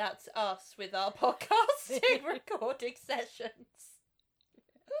 That's us with our podcasting recording sessions.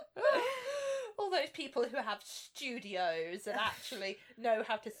 All those people who have studios and actually know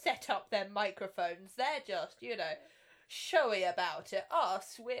how to set up their microphones, they're just, showy about it.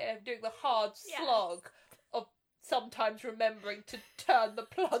 Us, we're doing the hard slog of sometimes remembering to turn the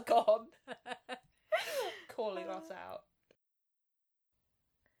plug on. Calling us out.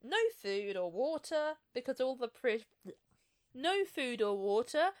 No food or water because all the No food or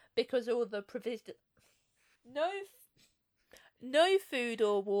water because all the provision. No food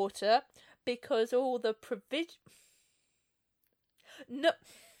or water because all the provision. No.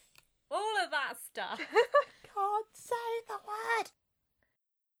 All of that stuff. Can't say the word.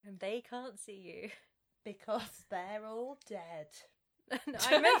 And they can't see you. Because they're all dead.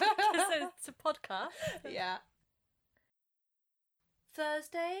 I meant because it's a podcast. Yeah.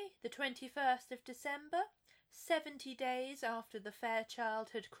 Thursday, the 21st of December, 70 days after the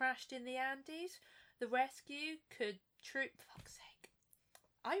Fairchild had crashed in the Andes, the rescue could fuck's sake.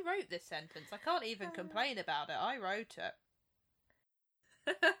 I wrote this sentence. I can't even complain about it. I wrote it.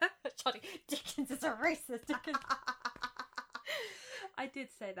 Johnny Dickens is a racist. Dickens. I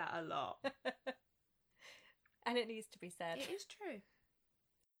did say that a lot. And it needs to be said. It is true.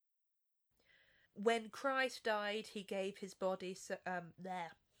 When Christ died, he gave his body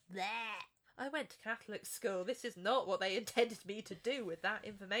there. I went to Catholic school. This is not what they intended me to do with that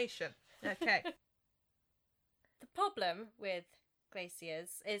information. Okay. The problem with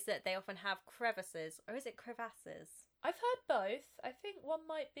glaciers is that they often have crevices, or is it crevasses? I've heard both. I think one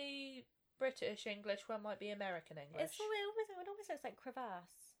might be British English, one might be American English. It always looks like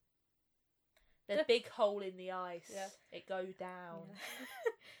crevasse. There's a big hole in the ice. Yeah. It goes down. Yeah.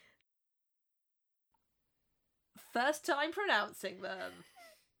 First time pronouncing them.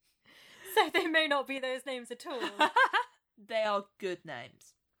 So they may not be those names at all. They are good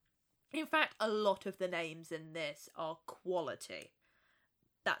names. In fact, a lot of the names in this are quality.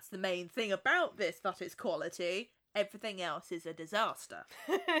 That's the main thing about this, that it's quality. Everything else is a disaster.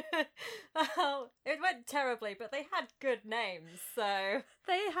 Oh, it went terribly, but they had good names, so...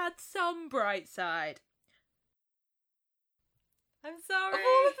 They had some bright side. I'm sorry. Of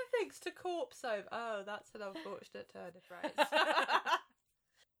all of the things to corpse over. Oh, that's an unfortunate turn of phrase.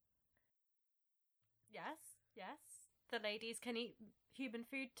 Yes. The ladies can eat human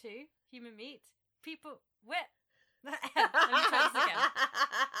food too. Human meat. People. Where? Let me try this again.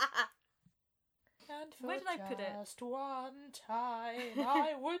 And for Where did I put it? just one time,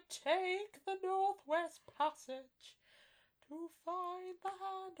 I would take the Northwest Passage to find the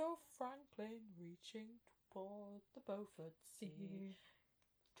hand of Franklin reaching toward the Beaufort Sea,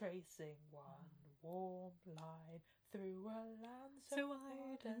 tracing one warm line through a land so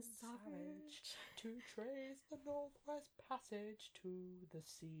wide and savage, to trace the Northwest Passage to the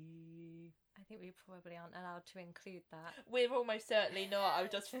sea. I think we probably aren't allowed to include that. We're almost certainly not. I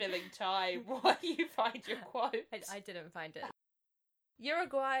was just filling time while you find your quote. I didn't find it.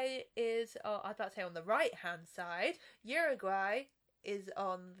 Uruguay is, I was about to say on the right-hand side. Uruguay is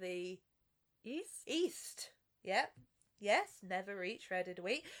on the east. Yep. Yes, never reach ready to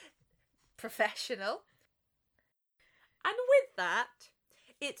eat. Professional. And with that,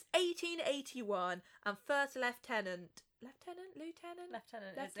 it's 1881 and First Lieutenant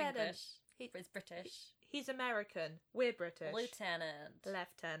is English. He's British. He's American. We're British. Lieutenant.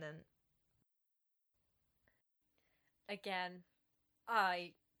 Again,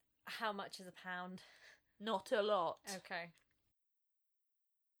 how much is a pound? Not a lot. Okay.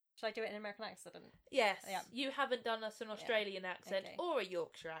 Should I do it in an American accent? Yes. Yeah. You haven't done us an Australian accent Okay. or a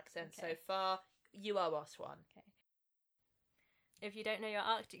Yorkshire accent so Okay. far. You owe us one. Okay. If you don't know your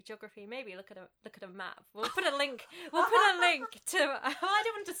Arctic geography, maybe look at a map. We'll put a link. We'll put a link to. I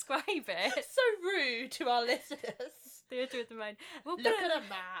don't want to describe it. It's so rude to our listeners. The issue with the mind. We'll put Look at a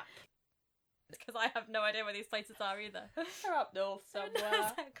map. because I have no idea where these places are either. They're up north somewhere.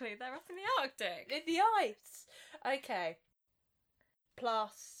 Exactly, they're up in the Arctic. In the ice. Okay.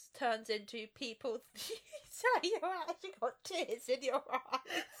 Plus turns into people. So you actually got tears in your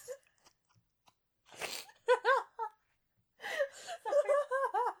eyes.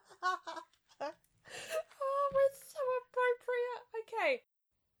 Oh, it's so appropriate. Okay.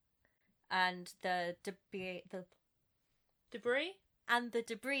 And the Debris? and the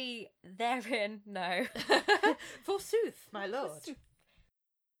debris therein. No. Forsooth, my lord.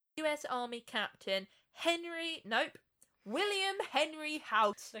 US Army Captain William Henry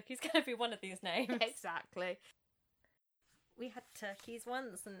House. Look, he's going to be one of these names. Exactly. We had turkeys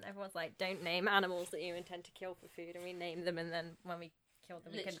once, and everyone's like, "Don't name animals that you intend to kill for food," and we named them, and then when we killed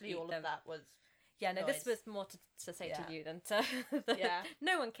them, we couldn't Literally eat all them. of that was... Yeah, no, this noise. was more to say Yeah. to you than to. Yeah.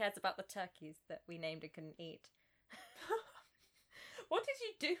 No one cares about the turkeys that we named and couldn't eat. What did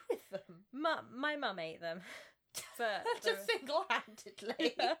you do with them? My mum ate them, but Just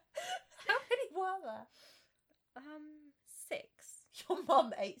single-handedly. Yeah. How many were there? 6. Your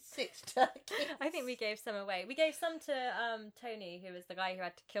mum ate 6 turkeys. I think we gave some away. We gave some to Tony, who was the guy who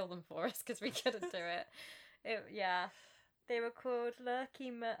had to kill them for us because we couldn't do it. Yeah. They were called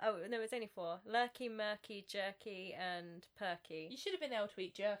Lurky, oh no, it was only 4. Lurky, Murky, Jerky, and Perky. You should have been able to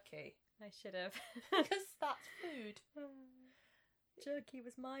eat jerky. I should have. Because that's food. Jerky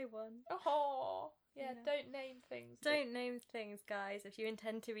was my one. Oh, yeah, Yeah. don't name things. Don't name things, guys, if you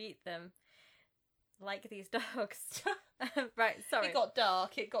intend to eat them. Like these dogs. Right, sorry. It got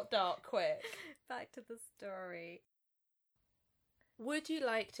dark quick. Back to the story. Would you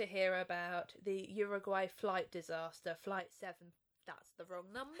like to hear about the Uruguay flight disaster, Flight 7? That's the wrong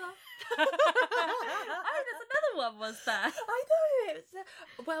number. Oh, there's another one, was there? I know.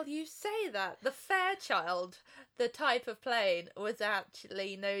 Well, you say that. The Fairchild, the type of plane, was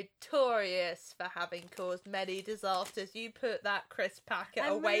actually notorious for having caused many disasters. You put that crisp packet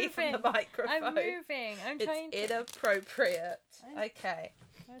I'm away from the moving. microphone. I'm moving. I'm trying It's to. inappropriate. I'm- Okay.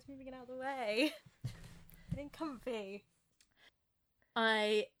 I was moving it out of the way. Getting comfy.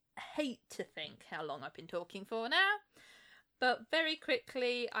 I hate to think how long I've been talking for now, but very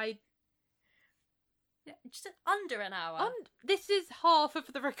quickly Yeah, just under an hour. this is half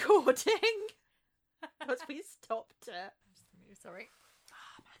of the recording because we stopped it. I'm just gonna move, sorry.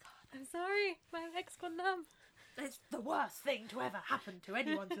 Oh my god. I'm sorry. My leg's gone numb. It's the worst thing to ever happen to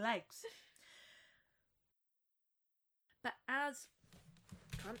anyone's legs. But as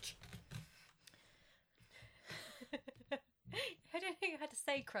crunch, I don't think you had to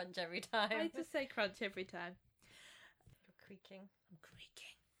say crunch every time. I just say crunch every time. You're creaking. I'm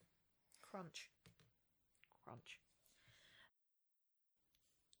creaking. Crunch.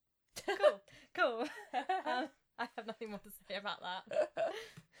 Cool. I have nothing more to say about that.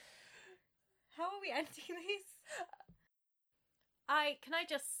 How are we ending these? Can I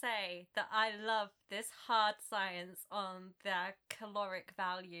just say that I love this hard science on the caloric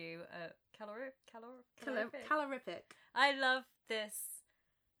value of calorific. Calorific. I love this.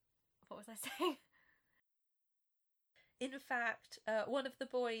 What was I saying? In fact, one of the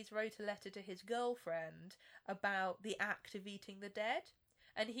boys wrote a letter to his girlfriend about the act of eating the dead,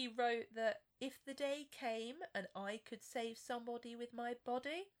 and he wrote that if the day came and I could save somebody with my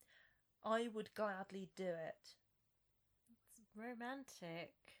body, I would gladly do it. It's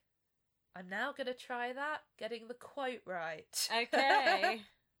romantic. I'm now going to try that, getting the quote right. Okay.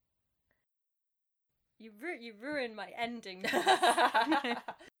 You ruined my ending.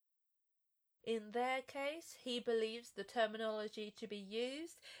 In their case, he believes the terminology to be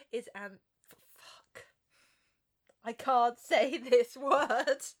used is fuck. I can't say this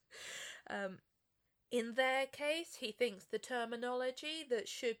word. In their case, he thinks the terminology that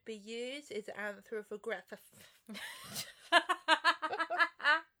should be used is anthropographic.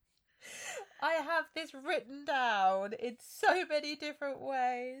 I have this written down in so many different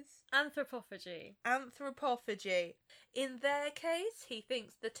ways. Anthropophagy. Anthropophagy. In their case, he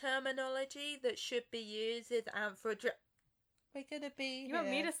thinks the terminology that should be used is We're going to be You want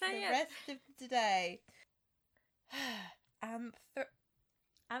me to say the it? rest of today.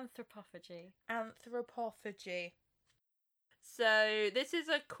 Anthropophagy. Anthropophagy. So, this is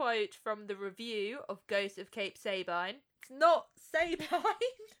a quote from the review of Ghost of Cape Sabine. It's not Sabine.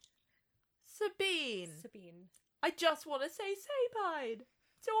 Sabine. I just want to say Sabine.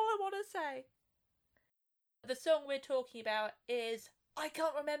 That's all I want to say. The song we're talking about is... I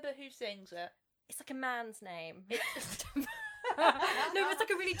can't remember who sings it. It's like a man's name. No, it's like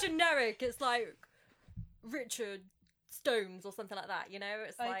a really generic. It's like Richard Stones or something like that, you know?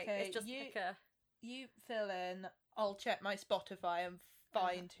 It's like, Okay, it's just like a... You fill in, I'll check my Spotify and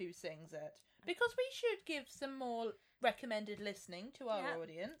find who sings it. Because we should give some more recommended listening to our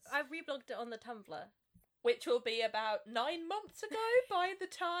audience. I reblogged it on the Tumblr. Which will be about 9 months ago by the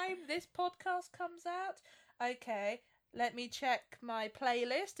time this podcast comes out. Okay, let me check my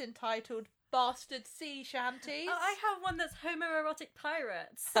playlist entitled Bastard Sea Shanties. Oh, I have one that's homoerotic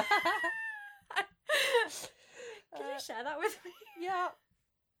pirates. Can you share that with me? Yeah.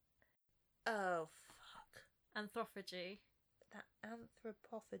 Oh, fuck. Anthropophagy. That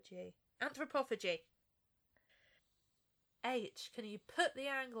anthropophagy. Anthropophagy. H, can you put the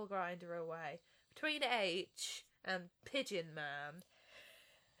angle grinder away? Between H and Pigeon Man.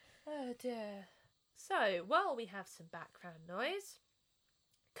 Oh dear. So, while we have some background noise,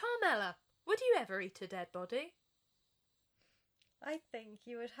 Carmela, would you ever eat a dead body? I think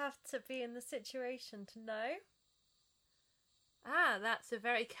you would have to be in the situation to know. Ah, that's a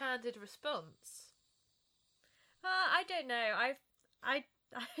very candid response. I don't know. I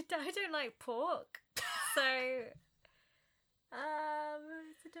don't like pork, so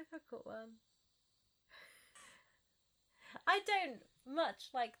it's a difficult one. I don't much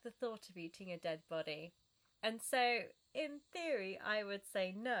like the thought of eating a dead body, and so in theory I would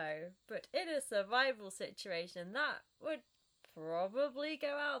say no. But in a survival situation, that would probably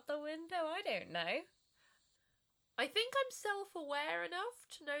go out the window. I don't know. I think I'm self-aware enough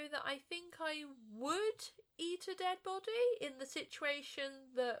to know that I think I would eat a dead body in the situation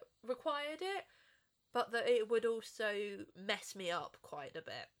that required it, but that it would also mess me up quite a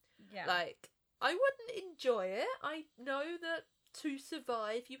bit. Yeah. Like, I wouldn't enjoy it. I know that to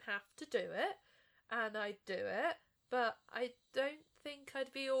survive you have to do it, and I'd do it, but I don't think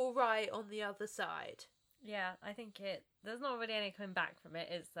I'd be alright on the other side. Yeah, I think there's not really any coming back from it,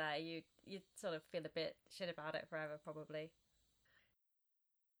 is there? You sort of feel a bit shit about it forever, probably.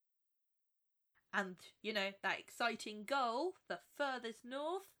 And, you know, that exciting goal, the furthest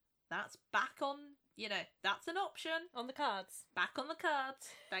north, that's back on, you know, that's an option. On the cards. Back on the cards.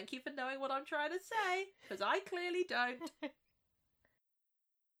 Thank you for knowing what I'm trying to say, because I clearly don't.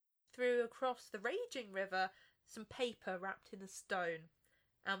 Threw across the raging river some paper wrapped in a stone,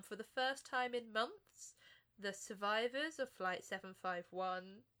 and for the first time in months, the survivors of Flight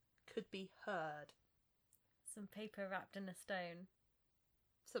 751 could be heard. Some paper wrapped in a stone.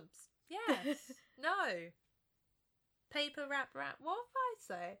 Yes. No. Paper wrap. What if I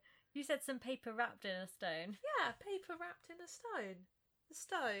say? You said some paper wrapped in a stone. Yeah, paper wrapped in a stone. A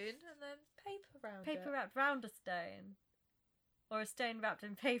stone and then paper round it. Paper wrapped round a stone. Or a stone wrapped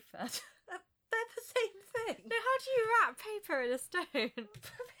in paper. They're the same thing. No, how do you wrap paper in a stone?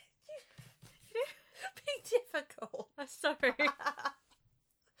 Be difficult. I'm sorry.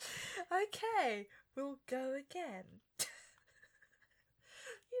 Okay, we'll go again.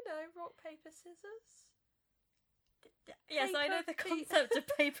 You know, rock, paper, scissors. Yes, I know the Paper, concept of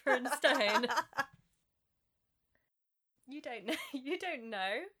paper and stone. You don't know. You don't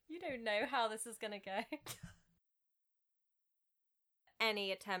know. You don't know how this is going to go.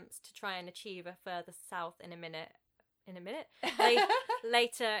 Any attempts to try and achieve a further south in a minute.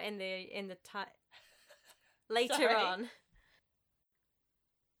 Later in the time. Later Sorry. on.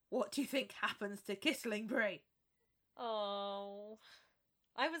 What do you think happens to Kislingbri? Oh,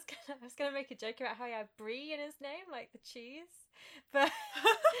 I was gonna make a joke about how he had brie in his name, like the cheese, but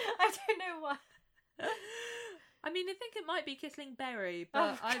I don't know why. I mean, I think it might be Kislingberry,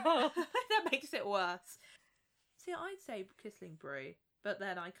 Oh, but God. that makes it worse. See, I'd say Kislingberry, but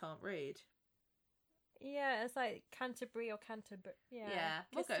then I can't read. Yeah, it's like Canterbury or Canterbury. Yeah,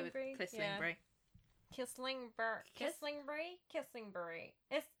 We'll go with Kislingberry. Kislingbury. Kislingbury.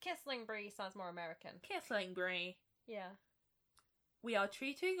 It's Kislingbury sounds more American. Kislingberry. Yeah. We are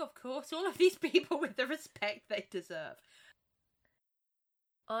treating, of course, all of these people with the respect they deserve.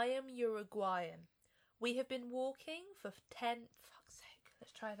 I am Uruguayan. We have been walking for 10... Fuck's sake.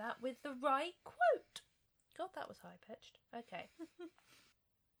 Let's try that with the right quote. God, that was high-pitched. Okay.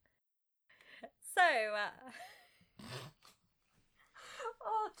 So,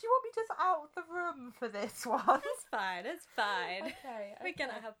 Oh, do you want me just out of the room for this one? it's fine, it's fine. Okay. We're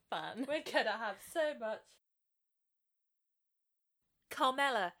gonna have fun. We're gonna have so much.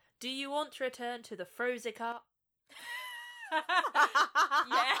 Carmela, do you want to return to the Frozicart?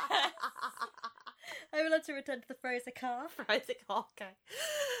 Yes! I would love to return to the Frozen car. Frozicart, okay.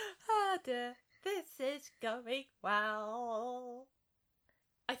 Oh dear. This is going well.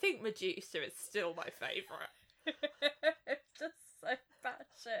 I think Medusa is still my favourite. It's just so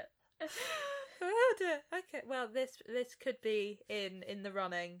batshit. Oh dear. Okay, well this could be in the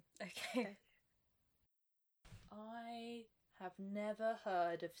running. Okay. I have never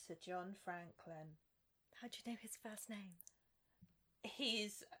heard of Sir John Franklin. How do you know his first name?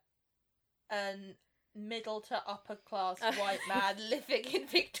 He's an middle to upper class white man living in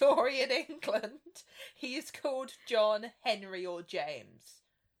Victorian England. He is called John, Henry or James.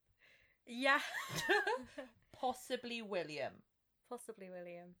 Yeah. Possibly William. Possibly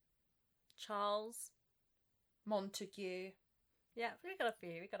William. Charles. Montague. Yeah, we got a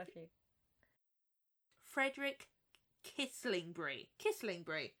few. Frederick Kislingberry.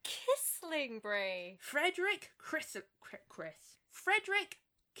 Kislingberry. Kislingbury. Frederick Frederick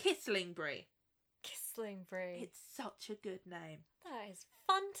Kislingberry. Kislingbury. It's such a good name. That is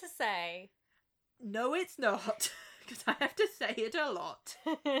fun to say. No, it's not, because I have to say it a lot,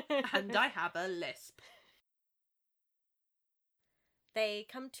 and I have a lisp. They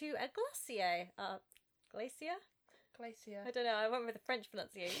come to a glacier. Glacier? Glacier. I don't know, I went with the French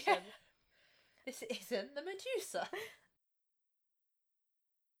pronunciation. This isn't the Medusa.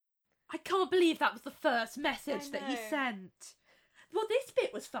 I can't believe that was the first message I that he know. sent. Well, this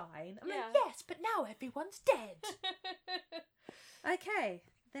bit was fine. I'm Yeah. like, yes, but now everyone's dead. Okay,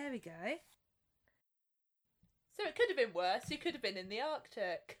 there we go. So it could have been worse. You could have been in the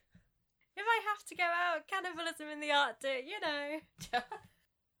Arctic. If I have to go out, cannibalism in the Arctic, you know.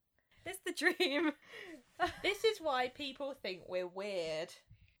 It's the dream. This is why people think we're weird.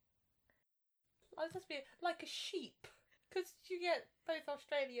 I was supposed to be like a sheep. Because you get both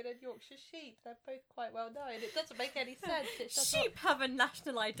Australian and Yorkshire sheep. They're both quite well known. It doesn't make any sense. It does Sheep have a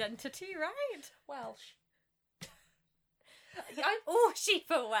national identity, right? not... Welsh. Oh, sheep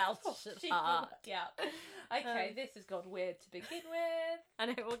are Welsh. Sheep Ah. yeah. Okay, this has gone weird to begin with.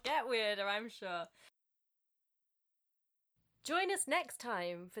 And it will get weirder, I'm sure. Join us next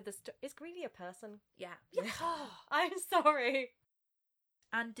time for the Is Greeley a person? Yeah. I'm sorry.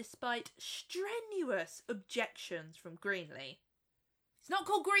 And despite strenuous objections from Greenlee, it's not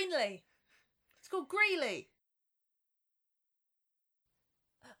called Greenlee, it's called Greeley.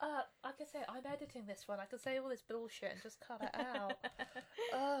 Like I said, I'm editing this one. I can say all this bullshit and just cut it out.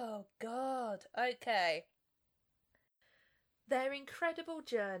 Oh, God. Okay. Their incredible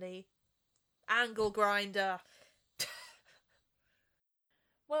journey. Angle grinder.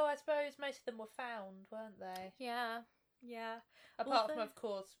 Well, I suppose most of them were found, weren't they? Yeah. Apart Also- from, of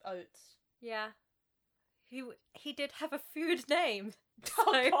course, Oates. Yeah. He did have a food name.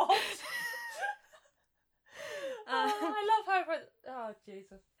 Oh, So- God. I love how... Oh,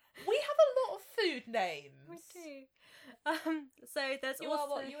 Jesus. We have a lot of food names. We do. So there's You also... are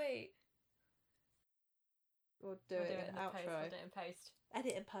what you eat. We'll do We'll it in in the outro. post. We'll do it in post.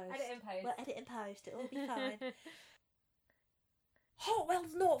 Edit and post. Edit and post. Well, edit and post. It'll be fine.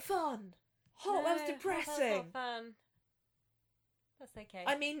 Hotwell's not fun. Hotwell's No, depressing. Hotwell's not fun. That's okay.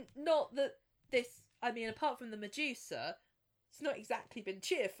 I mean, not that this... I mean, apart from the Medusa, it's not exactly been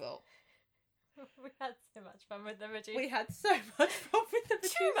cheerful. We had so much fun with the Medusa. We had so much fun with the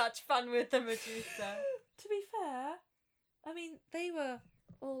Medusa. Too much fun with the Medusa. To be fair, I mean, they were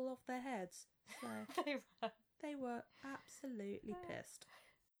all off their heads. So They were. they were absolutely pissed.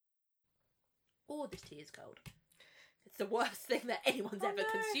 Or this tea is cold. It's the worst thing that anyone's ever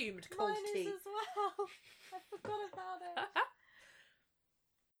consumed, cold Mine tea. is as well. I forgot about it.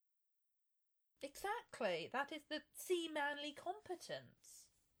 Exactly. That is the sea-manly competence,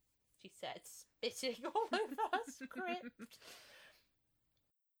 she said, spitting all over her script.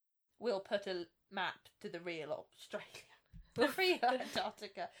 We'll put a map to the real Australia. The real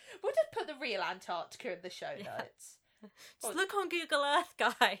Antarctica. We'll just put the real Antarctica in the show notes. Just look on Google Earth,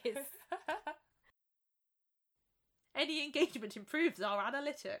 guys. Any engagement improves our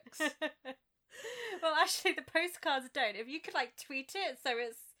analytics. Well, actually, the postcards don't. If you could tweet it, so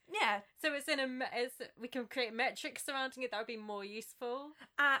it's we can create metrics surrounding it. That would be more useful.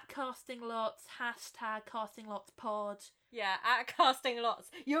 At Casting Lots, hashtag Casting Lots Pod. Yeah, at Casting Lots.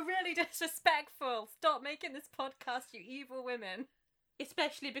 You're really disrespectful. Stop making this podcast, you evil women.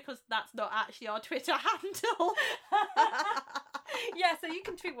 Especially because that's not actually our Twitter handle. Yeah, so you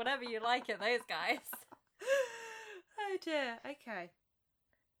can tweet whatever you like at those guys. Oh dear, okay.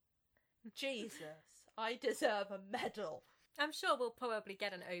 Jesus, I deserve a medal. I'm sure we'll probably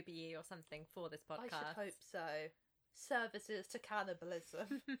get an OBE or something for this I podcast. should hope so. Services to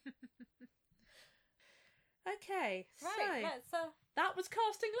cannibalism. Okay, Right, so let's that was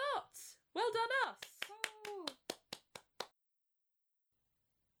Casting Lots. Well done us.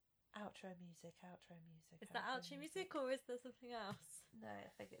 Outro music. Is that outro music or is there something else? No, I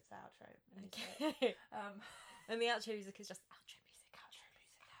think it's outro music. Okay. And the outro music is just outro music.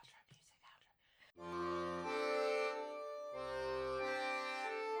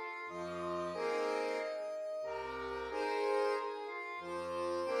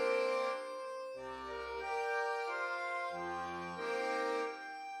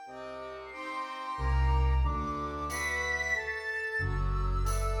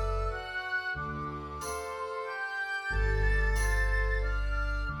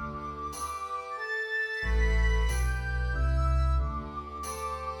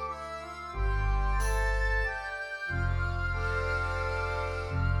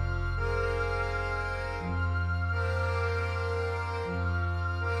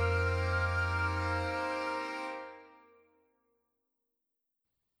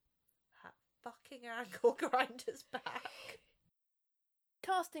 Fucking ankle grinders back.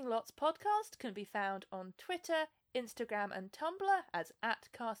 Casting Lots podcast can be found on Twitter, Instagram and Tumblr as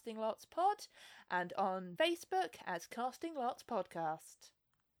 @CastingLotsPod and on Facebook as Casting Lots Podcast.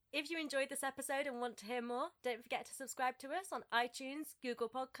 If you enjoyed this episode and want to hear more, don't forget to subscribe to us on iTunes, Google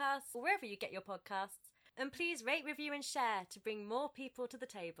Podcasts, or wherever you get your podcasts. And please rate, review and share to bring more people to the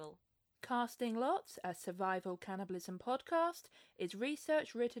table. Casting Lots, a survival cannibalism podcast, is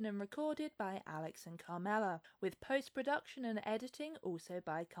researched, written and recorded by Alex and Carmela, with post-production and editing also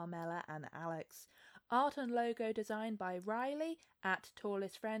by Carmela and Alex. Art and logo design by Riley,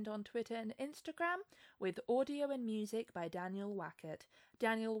 @TallestFriend on Twitter and Instagram, with audio and music by Daniel Wackett.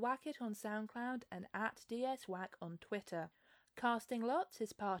 Daniel Wackett on SoundCloud and @DSWack on Twitter. Casting Lots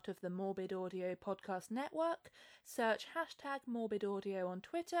is part of the Morbid Audio Podcast Network. Search #MorbidAudio on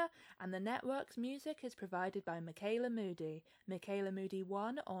Twitter, and the network's music is provided by Michaela Moody, Michaela Moody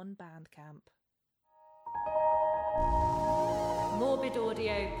 1 on Bandcamp. Morbid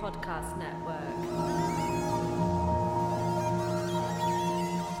Audio Podcast Network.